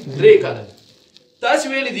sara 3 kala. Tas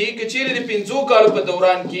weli di kachiri de pinzo kala pa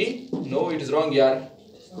dauran ki. No, it is wrong yaar.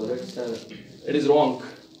 It is wrong.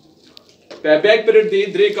 Payback period de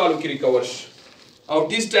 3 kala ki recovers. Aw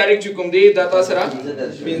T static chukum de data sara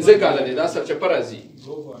pinza kala de da sarcha parazi.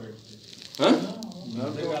 Go for it. Huh?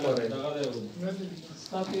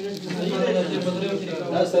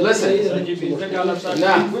 Listen.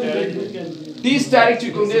 Now, T static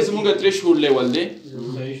chukum de zumunga threshold level de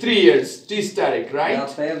 3 years. T static, right?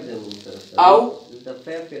 Aw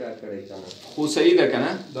वो सही था क्या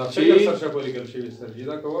ना?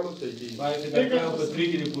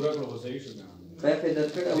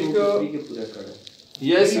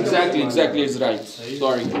 Yes, exactly, it's right.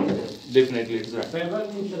 Sorry, definitely it's right.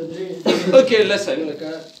 Okay, listen.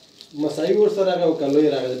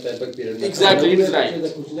 Exactly, it's right.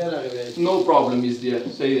 No problem is there.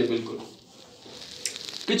 सही है बिल्कुल.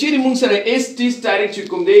 कचेरी मुंग सर S T static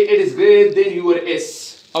चुकुम दे it is greater than your S.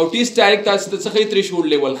 Our T static tas the sakhay threshold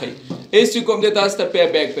level khay. S चुकुम दे tas the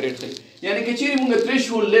payback period khay. यानी कचेरी मुंग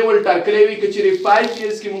threshold level ta करेवी कचेरी 5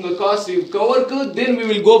 years की मुंग cost recover कर then we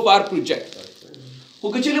will go for project. वो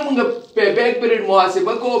कचेरी मुंग payback period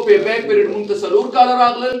मुहासिबा को payback period मुंग तसलूर काला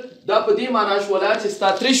रागल दा पदी मानाश वाला चिस्ता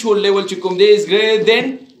threshold level चुकुम दे is greater than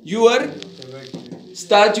your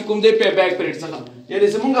star चुकुम दे payback period सका. यानी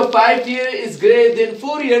मुंग 5 year is greater than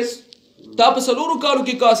 4 years. ताप सलोरु कालू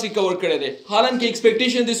की cost recover करे दे. हालांकि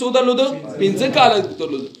expectation दे सोदा लो दो पिंज़ काला तो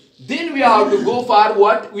लो दो. Then we have to go for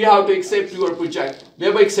what? We have to accept your project. We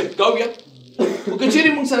have to accept cow या. वो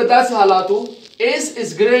कचेरी मुंग सरदार से हालातों S is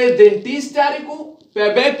greater than T static को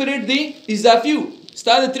payback period the is a few.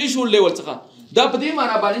 Start the threshold level सका. दा पदी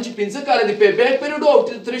माना बानी ची पिंज़ काला दी payback period हो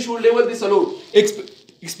threshold level दी सलोर.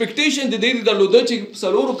 Expectation de deri da lodo chi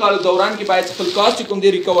saloru kal dauran ki bayat full cost chi kum de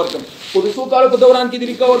recover kam ko so kal pa dauran ki de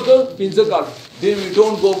recover ko pinza kal then we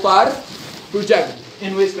don't go for project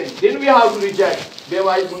investment then we have to reject be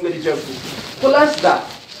why kum de reject plus that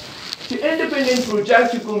the independent project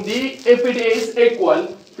chi kum di if it is equal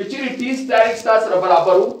which is T static starts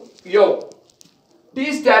barabar hu yo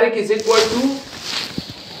T static is equal to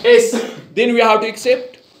S then we have to accept.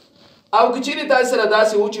 Our kachiri tasara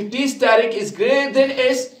dasi which T static is greater than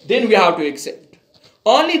S, then we have to accept.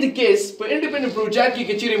 Only the case for independent project ki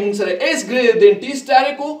kachiri mungsara S greater than T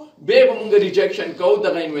static ko beba munga rejection ko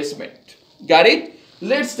daga investment. Got it?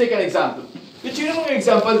 Let's take an example. Kachiri munga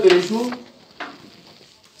example derishu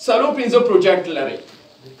salo pinzo project lare.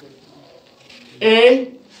 A,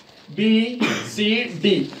 B, C,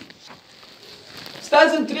 D.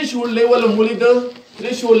 Stars in threshold level mulida.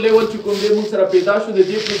 Threshold level chukum de musara pedashu de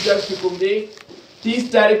project chukum de T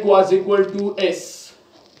static was equal to S.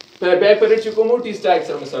 Payback period chukum T static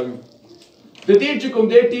sar masavi. The date chukum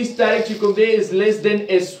de T static chukum de is less than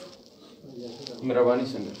S. Meravani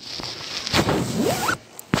sanga.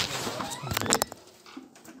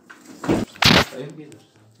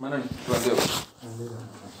 Manan tuadeo.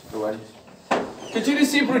 Ravani. Kachiri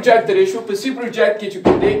C project the ratio per C project ki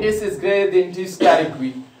chukum de S is greater than T static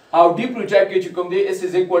v. Our D project ke chukum de S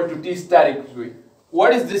is equal to T static v.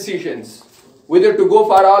 What is decisions? Whether to go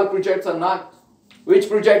for all projects or not? Which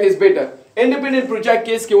project is better? Independent project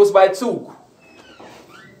case ke us by tsuk.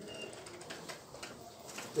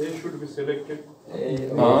 A should be selected.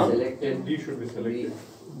 Selected. D should be selected.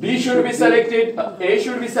 B should be selected. A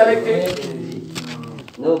should be selected.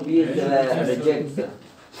 No, B is rejected.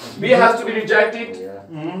 B has to be rejected. Yeah.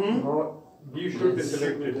 No, D should be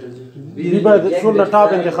selected. دي بقى شو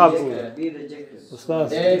التاب انتخاب شو B rejected. استاذ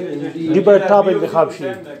دي بقى التاب انتخاب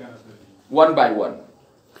شو One by one.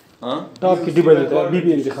 Huh? تاب كي دي بقى بي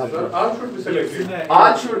بي انتخاب Sir, all should be selected.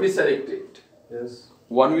 All should be selected. Yes.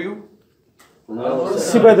 One view. No,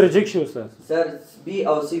 سي بعد ريجكشن استاذ sir, B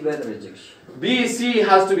or C bad rejection. B, C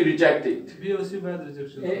has to be rejected. B or C bad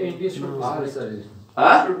rejection.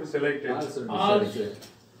 Huh? Should be selected.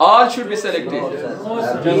 All should be selected.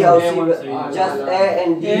 B or C, just A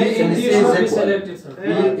and D. should be selected, sir. B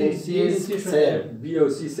and C is same. B او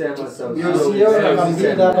سي سام B او C او رقم B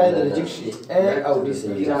دا باید رجect شي. A او D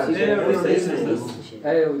سره.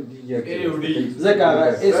 اي او دي ځکه هغه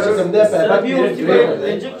S چې کوم دی په بعد کې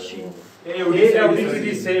A او D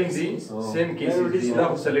دي same دي same cases دي دا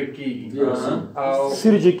خو select کیږي او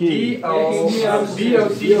سرجه کې D او B او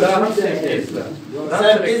C دا هم same case ده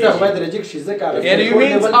same case دا باید reject شي ځکه هغه And it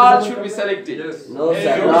means all should be selected. No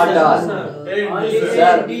sir, not all.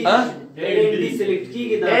 Huh? A and D select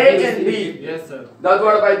کیږي دا. A and B. yes sir That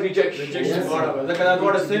word by rejection. ځکه دا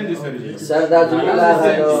ډوړه same دي سر Sir, دا جمله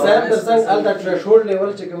same ترڅنګ الته threshold level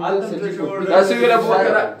چې کوم دی That's why we'll have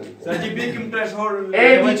سر جی بی کوم threshold A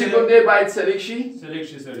B چې کوم دی باید select شي. select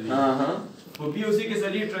شي سر جی Uh-huh. په بي او سي کې سر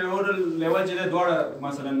جی threshold level چې دا دواړه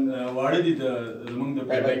مثلا واړه دي د زمونږ د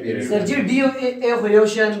payback period سر جی डी او اے خو یو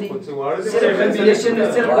شان دي صرف کمبینیشن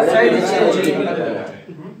صرف ساید چینج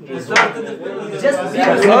just B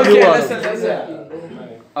Okay, listen.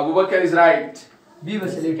 Abu Bakr is right. B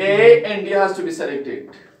was selected. A and D has to be selected.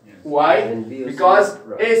 Why? Because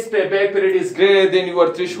S payback period is greater than your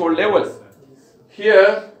threshold level. Here,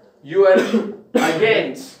 you are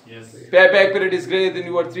against. Payback period is greater than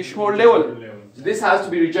your threshold level. This has to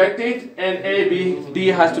be rejected and A, B, D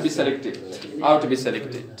has to be selected. How to be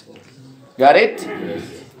selected? Got it?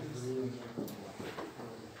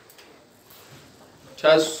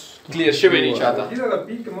 Just clear. Shivani chata. دا B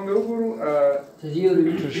کومه وګورو Zero.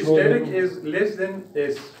 hysteric is less than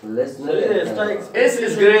S less than S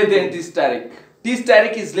is greater than T static. T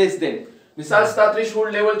static is less than. Misal sta threshold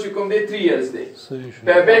level چې کوم دی 3 years دی.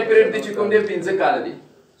 Payback period دی چې کوم دی 5 کال دی.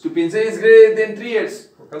 So 5 is greater than 3 years.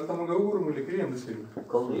 کله موږ وګورو موږ لیکلی هم څه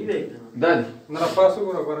دا دی. نه پاس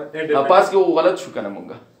وګورو غواړم پاس کې غلط شو کنه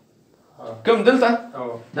مونږه. کوم دلته؟ او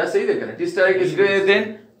دا صحیح دی کنه. T static is greater than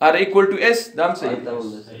or equal to S. دا هم صحیح دی.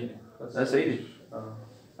 دا صحیح دی.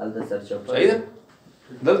 الته سر چپ صحیح ده؟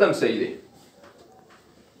 دلته هم صحیح دی.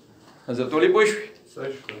 حضرت ولي پوه شوې؟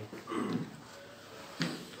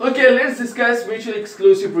 Okay, let's discuss mutually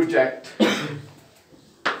exclusive project.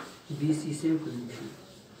 B C same condition.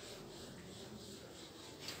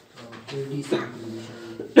 A D same condition.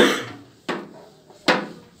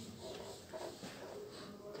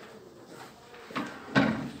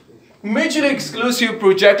 Mutually exclusive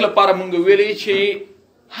project لپاره مونږ ویلې چې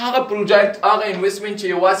هغه پروجیکټ هغه انویسټمنټ چې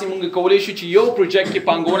یوازې مونږ کولای شو چې یو پروجیکټ کې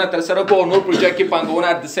پانګونه تر سره کوو او نور پروجیکټ کې پانګونه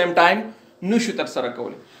at the same time نشو تر سره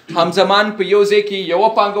کولی همزمان په یو ځای کې یو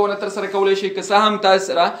پانګونه تر سره کولی شي که څه هم تاسو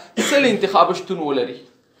سره سل انتخاب شتون ولري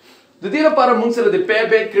د دې لپاره مونږ سره د pay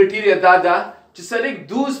back criteria دا ده چې select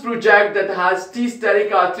those project that has T static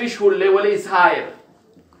or threshold level is higher.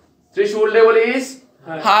 Threshold level is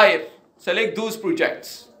higher. Select those projects.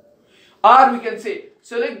 Or we can say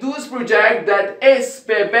select those projects that S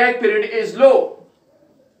payback period is low.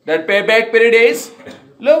 That payback period is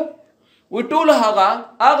low. We told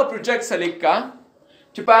haga project select ka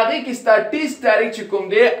چې پاغي کې ستا T static چې کوم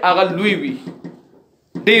دی هغه لوی وي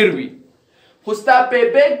ډیر وي خو ستا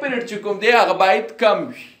payback period چې کوم دی هغه باید کم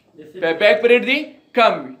وي payback period دی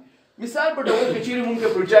کم وي مثال په ډول کې چې موږ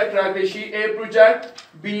project راکړی شي A project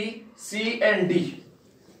B C and D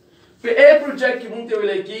په A project کې موږ ته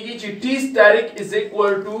ویل کېږي چې T static is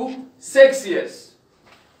equal to 6 years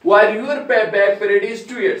while your payback period is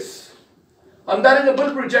 2 years. همدارنګه بل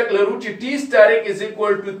project لرو چې T static is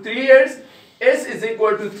equal to 3 years S is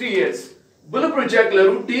equal to 3 years. بل project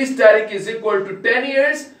لرو T static is equal to 10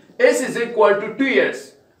 years S is equal to 2 years.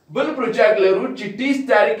 بل project لرو چې T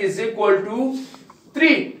static is equal to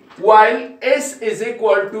 3 while S is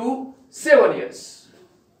equal to 7 years.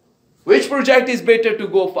 Which project is better to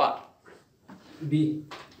go for? B.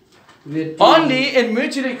 Only in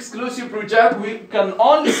mutually exclusive project we can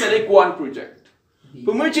only select one project.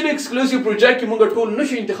 په mutually exclusive project کې موږ ټول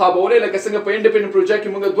نشو انتخابولای لکه څنګه په independent project کې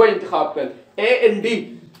موږ دوه انتخاب کړل A and D.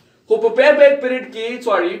 خو په payback period کې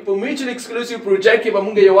په mutually exclusive project کې به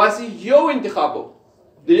موږ یوازې یو انتخابو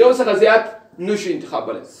د یو څخه زیات نشو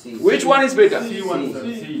انتخابولای. Which one is better?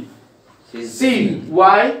 C.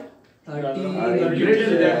 Why?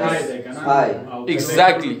 high.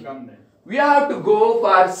 Exactly. We have to go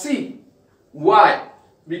for C. Why?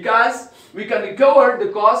 Because we can recover the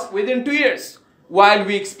cost within 2 years, while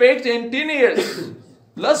we expect in 10 years.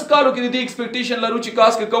 Last کالو کې د expectation لرو چې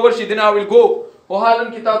cost recover شي, then I will go. او حالن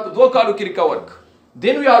کې تاسو 2 کالو کې recover.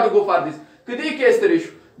 Then we have to go for this. کدی کې استری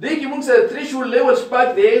شو. دې کې موږ سره threshold level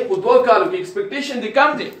شپږ دی, او 2 کالو کې expectation دی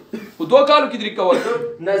کم دی. او 2 کالو کې recover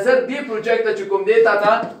نظر دې project ته کوم دی تا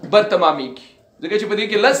بد تمامېږي. ځکه چې په دې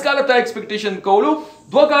کې لس کاله ته expectation کولو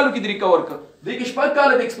 2 کالو کې recover کړ. دې کې شپږ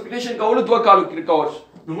کاله د expectation کولو 2 کالو کې recover.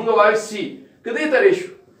 نو موږ وایو سی کدی ته ریشو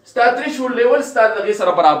ستا threshold level ستا دغه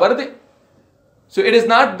سره برابر دی so it is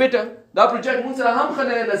not better دا پروجیکټ موږ سره هم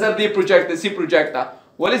خنه نظر دی پروجیکټ سی پروجیکټ تا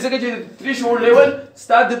ولې ځکه چې threshold level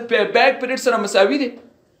ستا د بیک پیریډ سره مساوي دی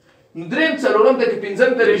نو دریم څلورم د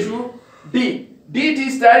پنځم ته ریشو D T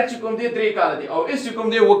start چې کوم دی 3 کال دی او اس چې کوم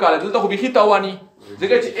دی و کال دلته خو بيخي توانی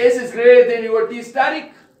ځکه چې s is greater than your t static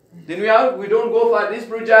then we don't go for this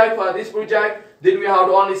project then we have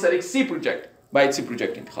to only select c project by c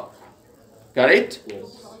project انتخاب got it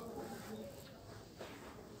yes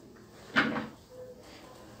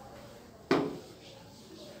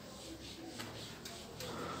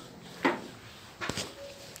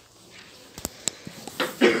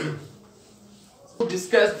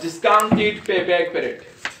discuss discounted payback period.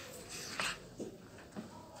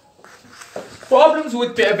 Problems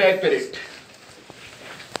with payback period.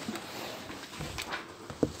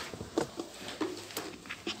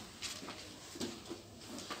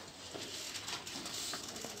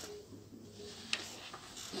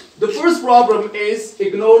 The first problem is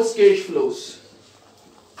ignores cash flows.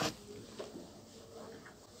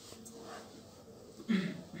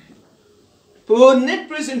 For net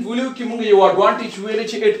present value ki munga yo advantage wele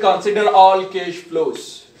chi it consider all cash flows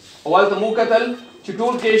awal ta mu katal chi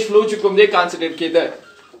tool cash flow chi kum de consider keda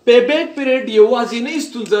payback period yo azine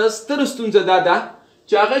istunza star istunza dada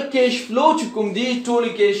chi aga cash flow chi kum di tool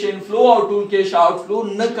cash inflow or tool cash outflow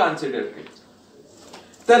na consider kai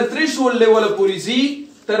tar threshold level puri zi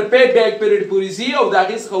tar payback period puri zi او da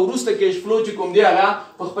gis khawrusta cash flow chi kum di aga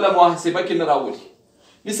khpla muhaseba kin rawuli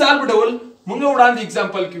misal bdol munga udan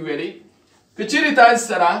example ki wele کچری تاسو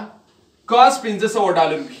سره کاست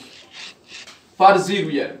 $500 وي فار 0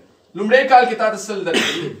 year لومړی کال کې تاسو 100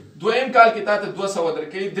 درکې دویم کال کې تاسو 200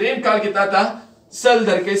 درکې دریم کال کې تاسو 100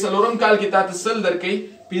 درکې څلورم کال کې تاسو 100 درکې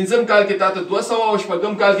پنځم کال کې تاسو 200 او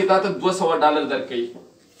شپږم کال کې تاسو $200 درکې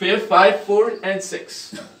 5 4 and 6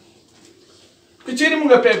 کچری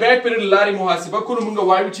موږ په بیک پیریډ لاري محاسبه کوو موږ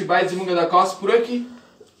وایو چې باید موږ دا کاست پوره کړو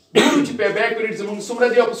ګورو چې په بیک پیریډ زموږ څومره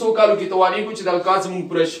دی په 100 کالو کې توانې کو چې دا کاست موږ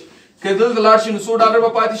پوره شي کدل د لار شي $100 به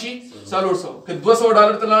پاتې شي $400 ک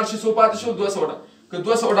 $200 ته لار شي 100 پاتې شو $200 ک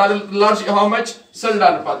 $200 لار شي how much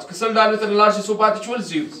 $100 پاتې ک $100 ته لار شي 100 پاتې شول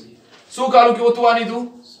 0 100 کالو کې وتوانی دو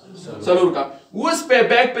څلور کا اوس په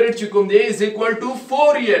بیک پیریډ چې کوم دی is equal to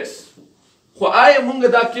 4 years خو آیا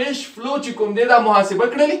موږ دا کیش فلو چې کوم دی دا محاسبه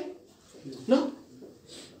کړلې نو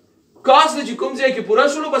کاست چې کوم ځای کې پورا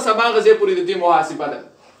شول بس هغه ځای پورې د دې محاسبه ده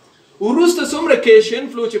ورسته څومره کیش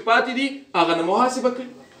فلو چې پاتې دي هغه نه محاسبه کړي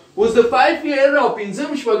was the 5 year او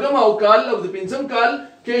پنځم شپږم او کال او د پنځم کال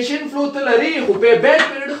کیشن فلو ته لري خو په بیک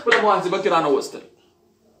پیریډ خپل محاسبه کې رانه وستل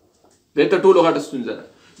د ته ټولو غټه ستونزه ده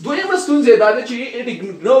دویمه ستونزه دا ده چې it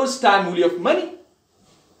ignores time value of money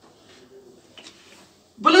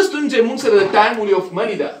بل ستونزه موږ سره د time value of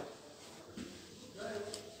money ده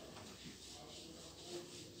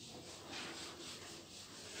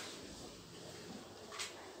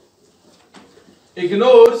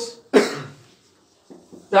ignores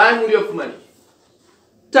time value of money.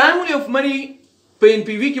 Time value of money په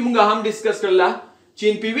NPV کې موږ هم ډیسکس کړل چې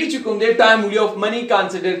NPV چې کوم دی time value of money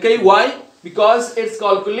consider کوي why because it's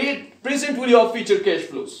calculate present value of future cash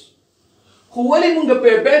flows خو ولې موږ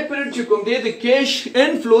په بیک پیریډ چې کوم دی د cash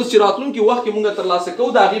inflows چې راتلونکي وخت کې موږ ترلاسه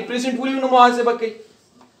کوو دا غي present value نه محاسبه کوي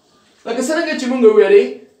لکه څنګه چې موږ ویلې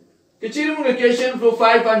چې چیرې موږ cash inflow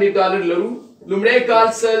 $500 لرو لومړی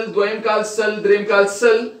کال سل دویم کال سل دریم کال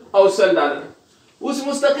سل او $100 اوس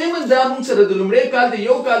مستقیما دا موږ سره د لومړی کال د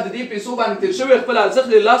یو کال د دې پیسو باندې تیر شوی خپل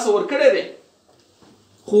ارزښت له لاسه ورکړی دی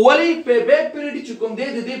خو ولې په بیک پیریډ چې کوم دی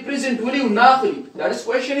د دې پریزنټ ولیو نه اخلي that is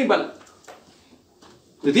questionable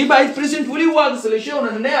د دې باید پریزنټ ولیو واخیستل شي او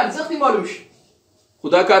نن ارزښت معلوم شي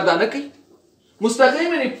خو دا کار دا نه کوي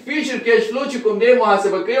مستقیما فیوچر کیش فلو چې کوم دی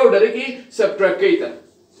محاسبه کوي او ډایرکټلی سبټریکټ کوي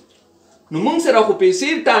نو موږ سره خو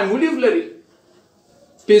پیسې ټایم ولیو لري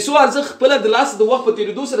پیسو ارزښت خپل د لاس د وخت په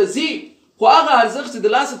تیریدو سره زی خو هغه ارزښت د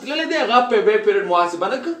لاسه تللی دی هغه په بیک پیریډ محاسبه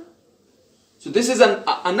نه کوي so this is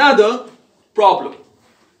another problem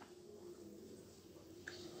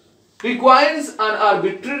requires an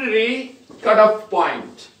arbitrary cutoff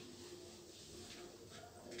point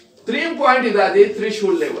dream point is at the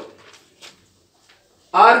threshold level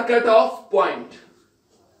or cutoff point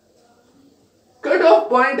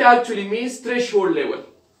actually means threshold level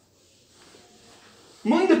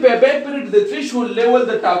موږ د پېبیک پیریډ د threshold level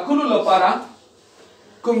د ټاکلو لپاره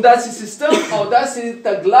کوم داسې سیستم او داسې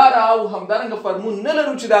تګلاره او همدارنګه فارمول نه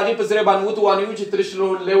لرو چې د هغې په ذریعه باندې وتوانوو چې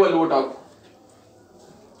threshold level وټاکو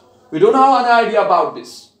we don't have an idea about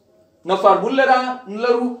this نه فارمول نه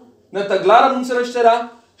لرو نه تګلاره موږ سره شته ده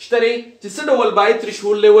شتري چې څه ډول باید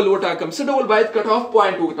threshold level وټاکم څه ډول باید cut off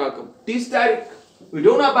point وټاکم T static we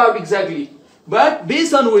don't know about exactly but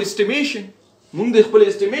based on our estimation موږ د خپل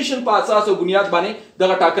estimation په اساس او بنیاد باندې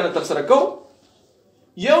دغه ټاکنه تر سره کوو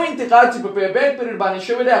یو انتقال چې په payback period باندې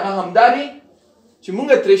شوی دی هغه همداري چې موږ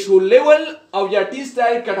threshold level او یا T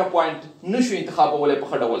static cut off point نشو انتخابولای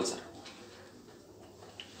په ښه ډول سره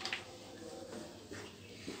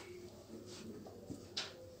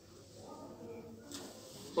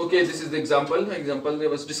Okay, this is the example. There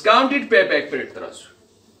was discounted payback period tarasu.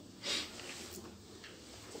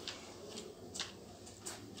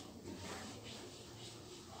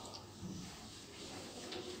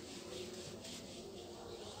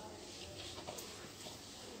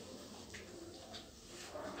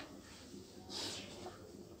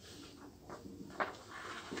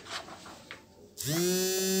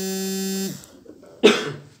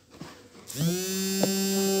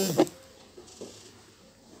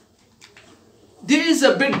 There is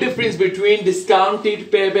a big difference between discounted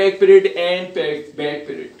payback period and payback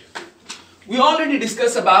period. We already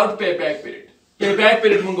discussed about payback period. Payback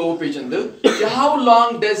period munga opechanda. How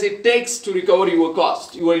long does it takes to recover your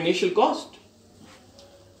cost, your initial cost?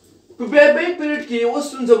 Payback period ki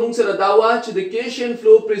osunza mung sara dawa che the cash and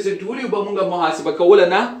flow present value ba munga muhasaba kawala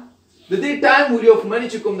na. The time value of money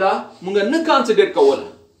chikum da munga na consider kawala.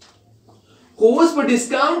 Who's for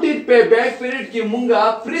discounted payback period ki munga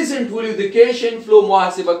present value the cash and flow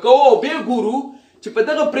muhasaba ko be guru چې په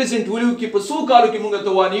دغه present value کې په 100 کالو کې مونږ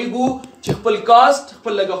توانېږو چې خپل کاست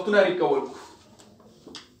خپل لګښتونه ریکور کړو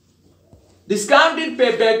discounted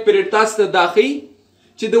payback period تاسو ته داخلي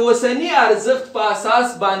چې د وسنی ارزښت په اساس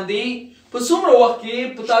باندې په څومره وخت کې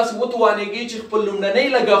په تاسو وتوانېږئ چې خپل لومړنۍ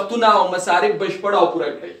لګښتونه او مصارف بشپړ او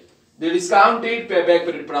پوره کړئ د discounted payback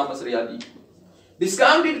period په نامه سره یادېږي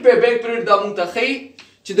discounted payback period دا مونږ ته ښیي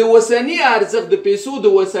چې د وسنی ارزښت د پیسو د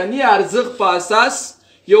وسنی ارزښت په اساس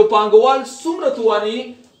یو پانګوال څومره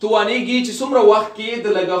توانېږي چې څومره وخت کې د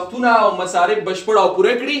لګښتونه او مصارف بشپړ او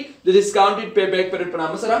پوره کړي د discounted payback period په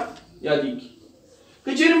نامه سره یادېږي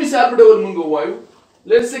که چیرې مثال په ډول مونږ ووایو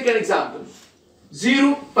let's take an example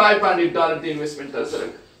 $500 د انویسټمنټ ترسره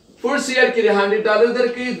first year کې $100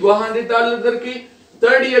 درکړي $200 درکړي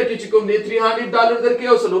third year کې چې کوم دی $300 درکړي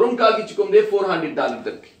او څلورم کال کې چې کوم دی $400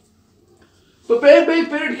 درکړي په payback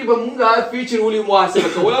period کې به مونږ فیچر ولې محاسبه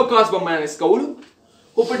کول او کاست به ماینس کول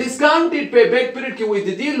خو په discounted payback period کې وایي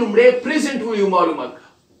د دې لومړی present ولې معلومه کړه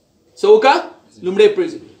څه وکړه لومړی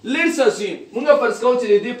present let's assume مونږ فرض کوو چې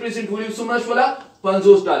د دې present ولې څومره شوله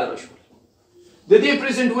 $50 شوله د دې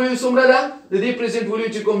present ولې څومره ده د دې present ولې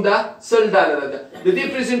چې کوم ده $100 ده د دې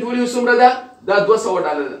present ولې څومره ده دا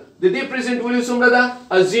 $200 ده د دې present value څومره ده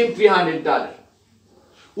assume $300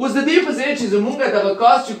 اوس د دې په ځای چې زمونږ دغه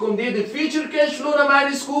کاست چې کوم دی د فیچر کیش فلو نه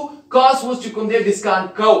ماینس کو کاست اوس چې کوم دی ډسکاونټ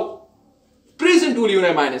کو present value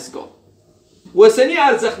نه ماینس کو وسنی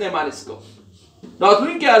ارزښت نه ماینس کو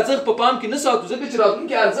راتلونکي ارزښت په پام کې نه ساتو ځکه چې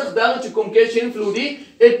راتلونکي ارزښت دغه چې کوم کیش ان فلو دی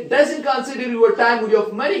it doesn't consider your time value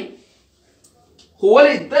of money خو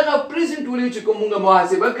ولې دغه present value چې کوم موږ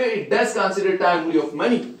محاسبه کوي it does consider time value of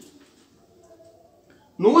money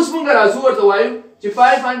نو اوس مونږ راځو ورته وایو چې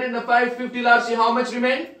 500 نه 550 لاړ شي how much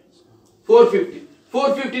remain 450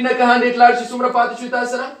 450 نه که 100 لاړ شي څومره پاتې شو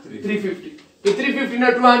تاسو سره 350 که 350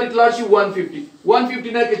 نه 200 لاړ شي 150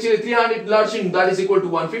 150 نه که چیرې 300 لاړ شي that is equal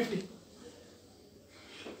to 150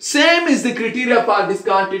 same is the criteria for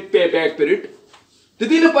discounted payback period د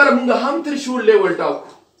دې لپاره مونږ هم threshold level ټاکو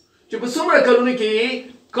چې په څومره کلونو کې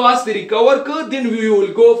cost recover کړ then we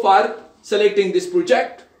will go for selecting this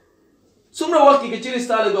project څومره وخت کې چې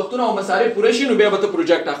ستاسو لګښتونه او مصارف پوره شي نو بیا به ته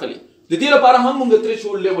پروجیکټ اخلي د دې لپاره هم موږ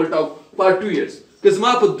threshold level ټاکو for 2 years که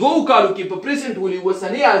زما په 2 کالو کې په present value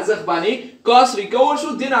وسنی ارزښت باندې cost recover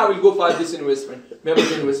شو then I will go for this investment بیا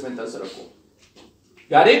به investment تاسو راکوم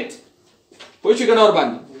got it پوه شئ کنه اور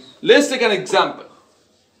باندې let's take an example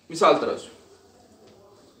مثال ترازو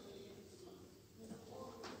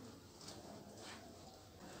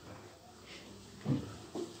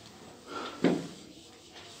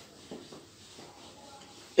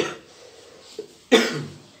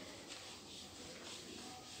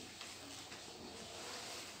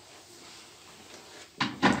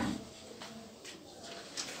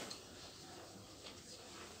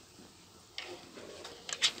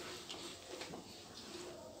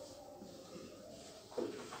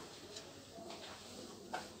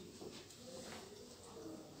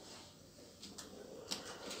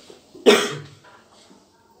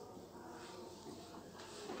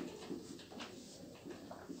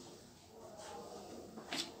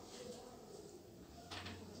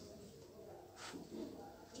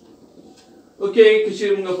Okay,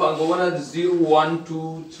 kachiri munga pangona 0, 1,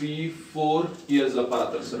 2, 3, 4 years la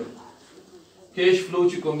para sir. Cash flow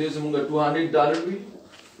chikom de munga $200 भी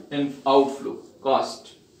and outflow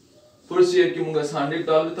cost. First year की munga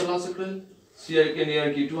 $100 तला सकल, second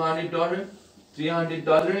year की $200,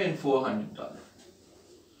 $300 and $400.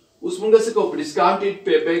 उस munga से को discounted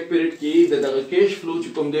payback period की the cash flow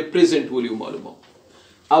chikom de present value मालूम हो.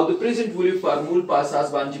 अब the present value formula पास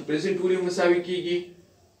आस बांची present value मसावी कीगी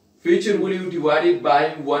future value divided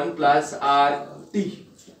by 1 plus RT.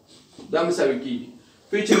 दा मसावी कीगी.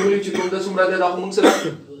 Future value चिकम दा सुमरा दे दाखु मंग सला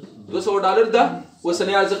 $200 दा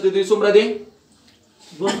वसने आज तक दे सुमरा दे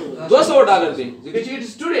 $200 दे जिके ची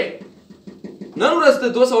इट्स टुडे नन रस्ते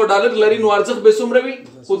 $200 लरी नो आज तक बे सुमरा भी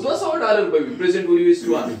को $200 बे present value is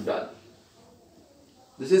 $200.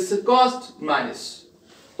 This is the cost minus.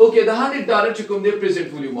 Okay, the $100 चिकम दे present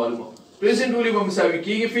value मालूम हो. Present value मसावी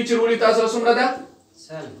कीगी future value तासरा सुमरा दा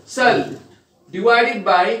sell divided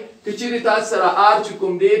by किचरी तासरा R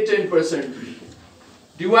चिकम दे 10%.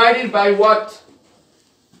 Divided by what?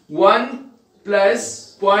 1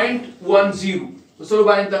 plus 0.10. So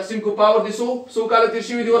by taksim ko power diso so kala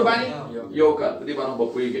tirshi with your bani yo kala di bano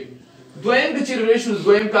bapu ige doem the relations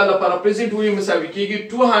doem kala para present value masawi kigi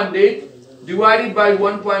 200 divided by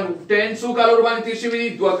 1.10 so kala or bani tirshi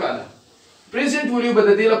with 2 kala present value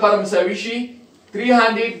badadila para masawi shi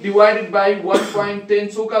 300 divided by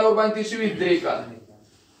 1.10 so kala or bani tirshi with 3 kala.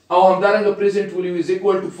 Now, the present value is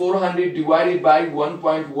equal to 400 divided by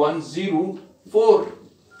 1.104.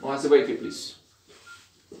 Please.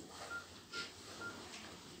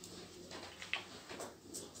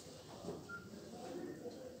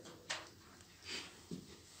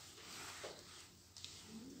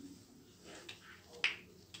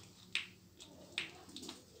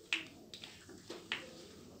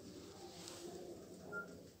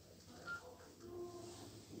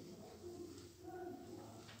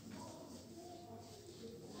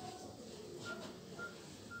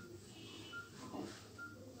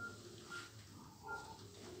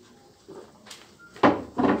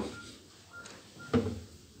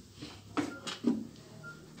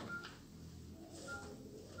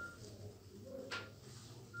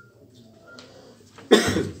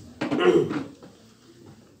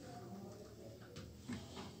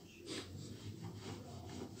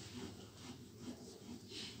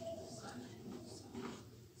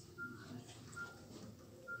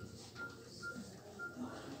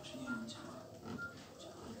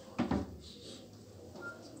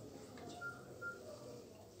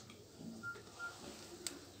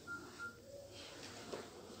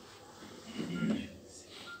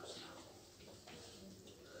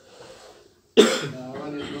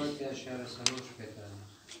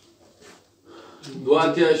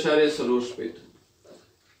 دواتي اشاره سلوش بيت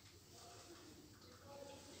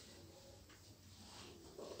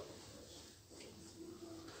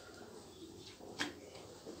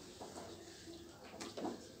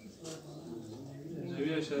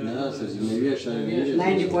نوي اشاره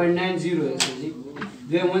 90.90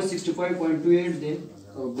 then 165.28 then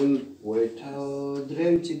اول ويت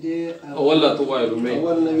درهم چې دی والله طوال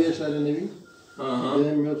اول نوي اشاره نوي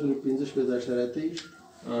درهم یو څو 15 اشاره 23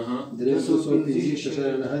 درهم 215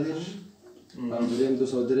 اشاره 9 او درهم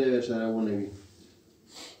 203 اشاره 9.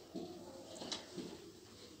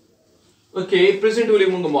 Okay, present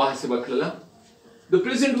value munga muhasaba kala. The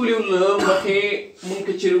present value la mahe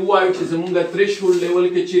munga chiri wai che munga threshold level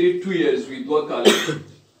ke chiri 2 years with dua kala.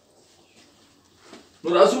 No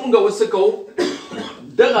rasu munga wasakau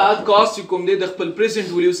daga cost kum de khpal present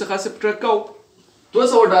value se khasab trakau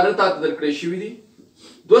 $200 ta dar kre shiwi di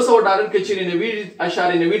 $200 ke chiri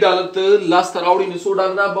 $90 te last tarawdi ne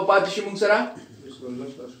 $100 ba pati shi mung sara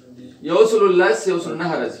يوصل اللس يوصل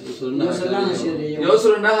نهر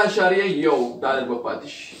يوصل نهر شارية يو دالر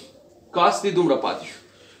بپاتش کاست دی دومره پاتش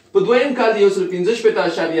په دویم کال دی يوصل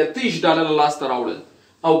 15.30 لاس راوړل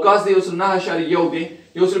او کاست دی يوصل نهر شارية یو دی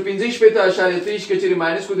يوصل 15.30 کچری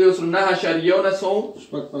ماینس کو دی يوصل نهر شارية یو نه سو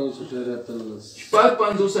 55.30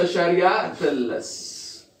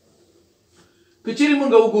 کچری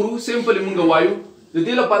مونږ وګورو سیمپل مونږ وایو د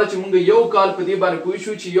دې لپاره چې مونږ یو کال په دې باندې کوی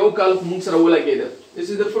شو چې یو کال مونږ سره ولګیدل. This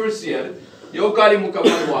is the first year. یو کال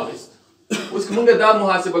مکمل واغست. اوس مونږ دا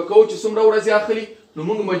محاسبه کوو چې څومره ورځې اخلي نو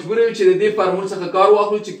مونږ مجبور یو چې د دې فارمول څخه کار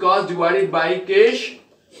واخلو چې cost divided by cash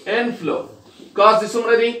and flow. cost د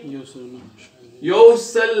څومره دی؟ یو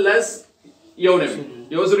سل لس یو نوي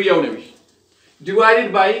یو زر یو نوي divided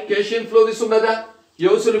by cash and flow د څومره ده؟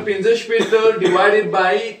 یو سل 15 divided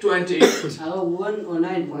by 28.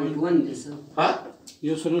 109.1 دی سر. ها؟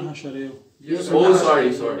 يوصل لها شريو. Oh,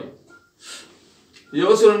 sorry.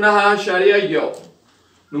 يوصل لها شارية يو.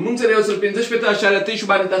 نو موږ سره یو سل 15.23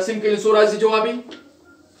 باندې تقسیم کړي څو راځي جوابي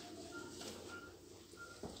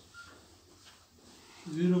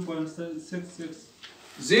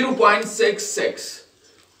 0.66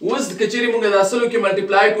 اوس کچېری موږ د اصلو کې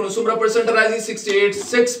ملټیپلای کړو څومره پرسنټ راځي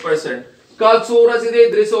 68.6% کال څو راځي دی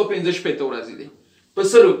 315 راځي دی په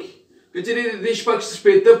سلو کې کچېری د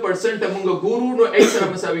 15% موږ ګورو نو x سره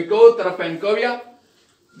مساوي کوو طرفین کویا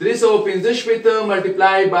 315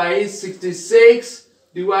 ملټیپلای بای 66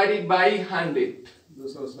 divided by 100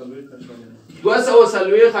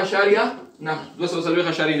 240 نه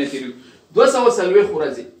 240 نه تیریو 240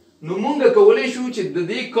 راځي نو مونږ کولای شو چې د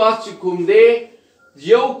دې کاست کوم دی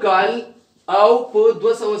یو کال او په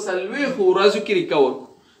 240 ورځو کې ریکور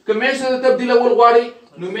که میش ته تبدیلول غواړي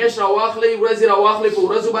نو میش راواخلې ورځي راواخلې په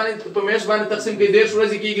ورځو باندې په میش باندې تقسیم کړي 10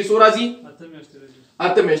 ورځې کېږي څو راځي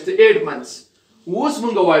اته میاشتې 8 months اوس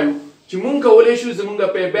مونږ وایو چې مونږ کولای شو زمونږ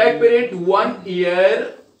پے بیک پیریډ 1 year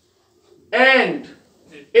and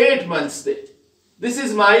 8 months دی this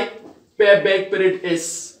is my payback period is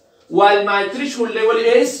while my threshold level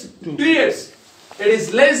is 2 years it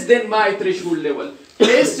is less than my threshold level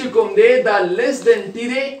is to come there the less than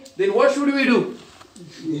t day then what should we do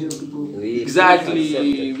exactly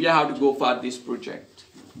we have to go for this project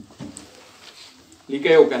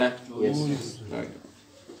likhe ho kana Yes. right.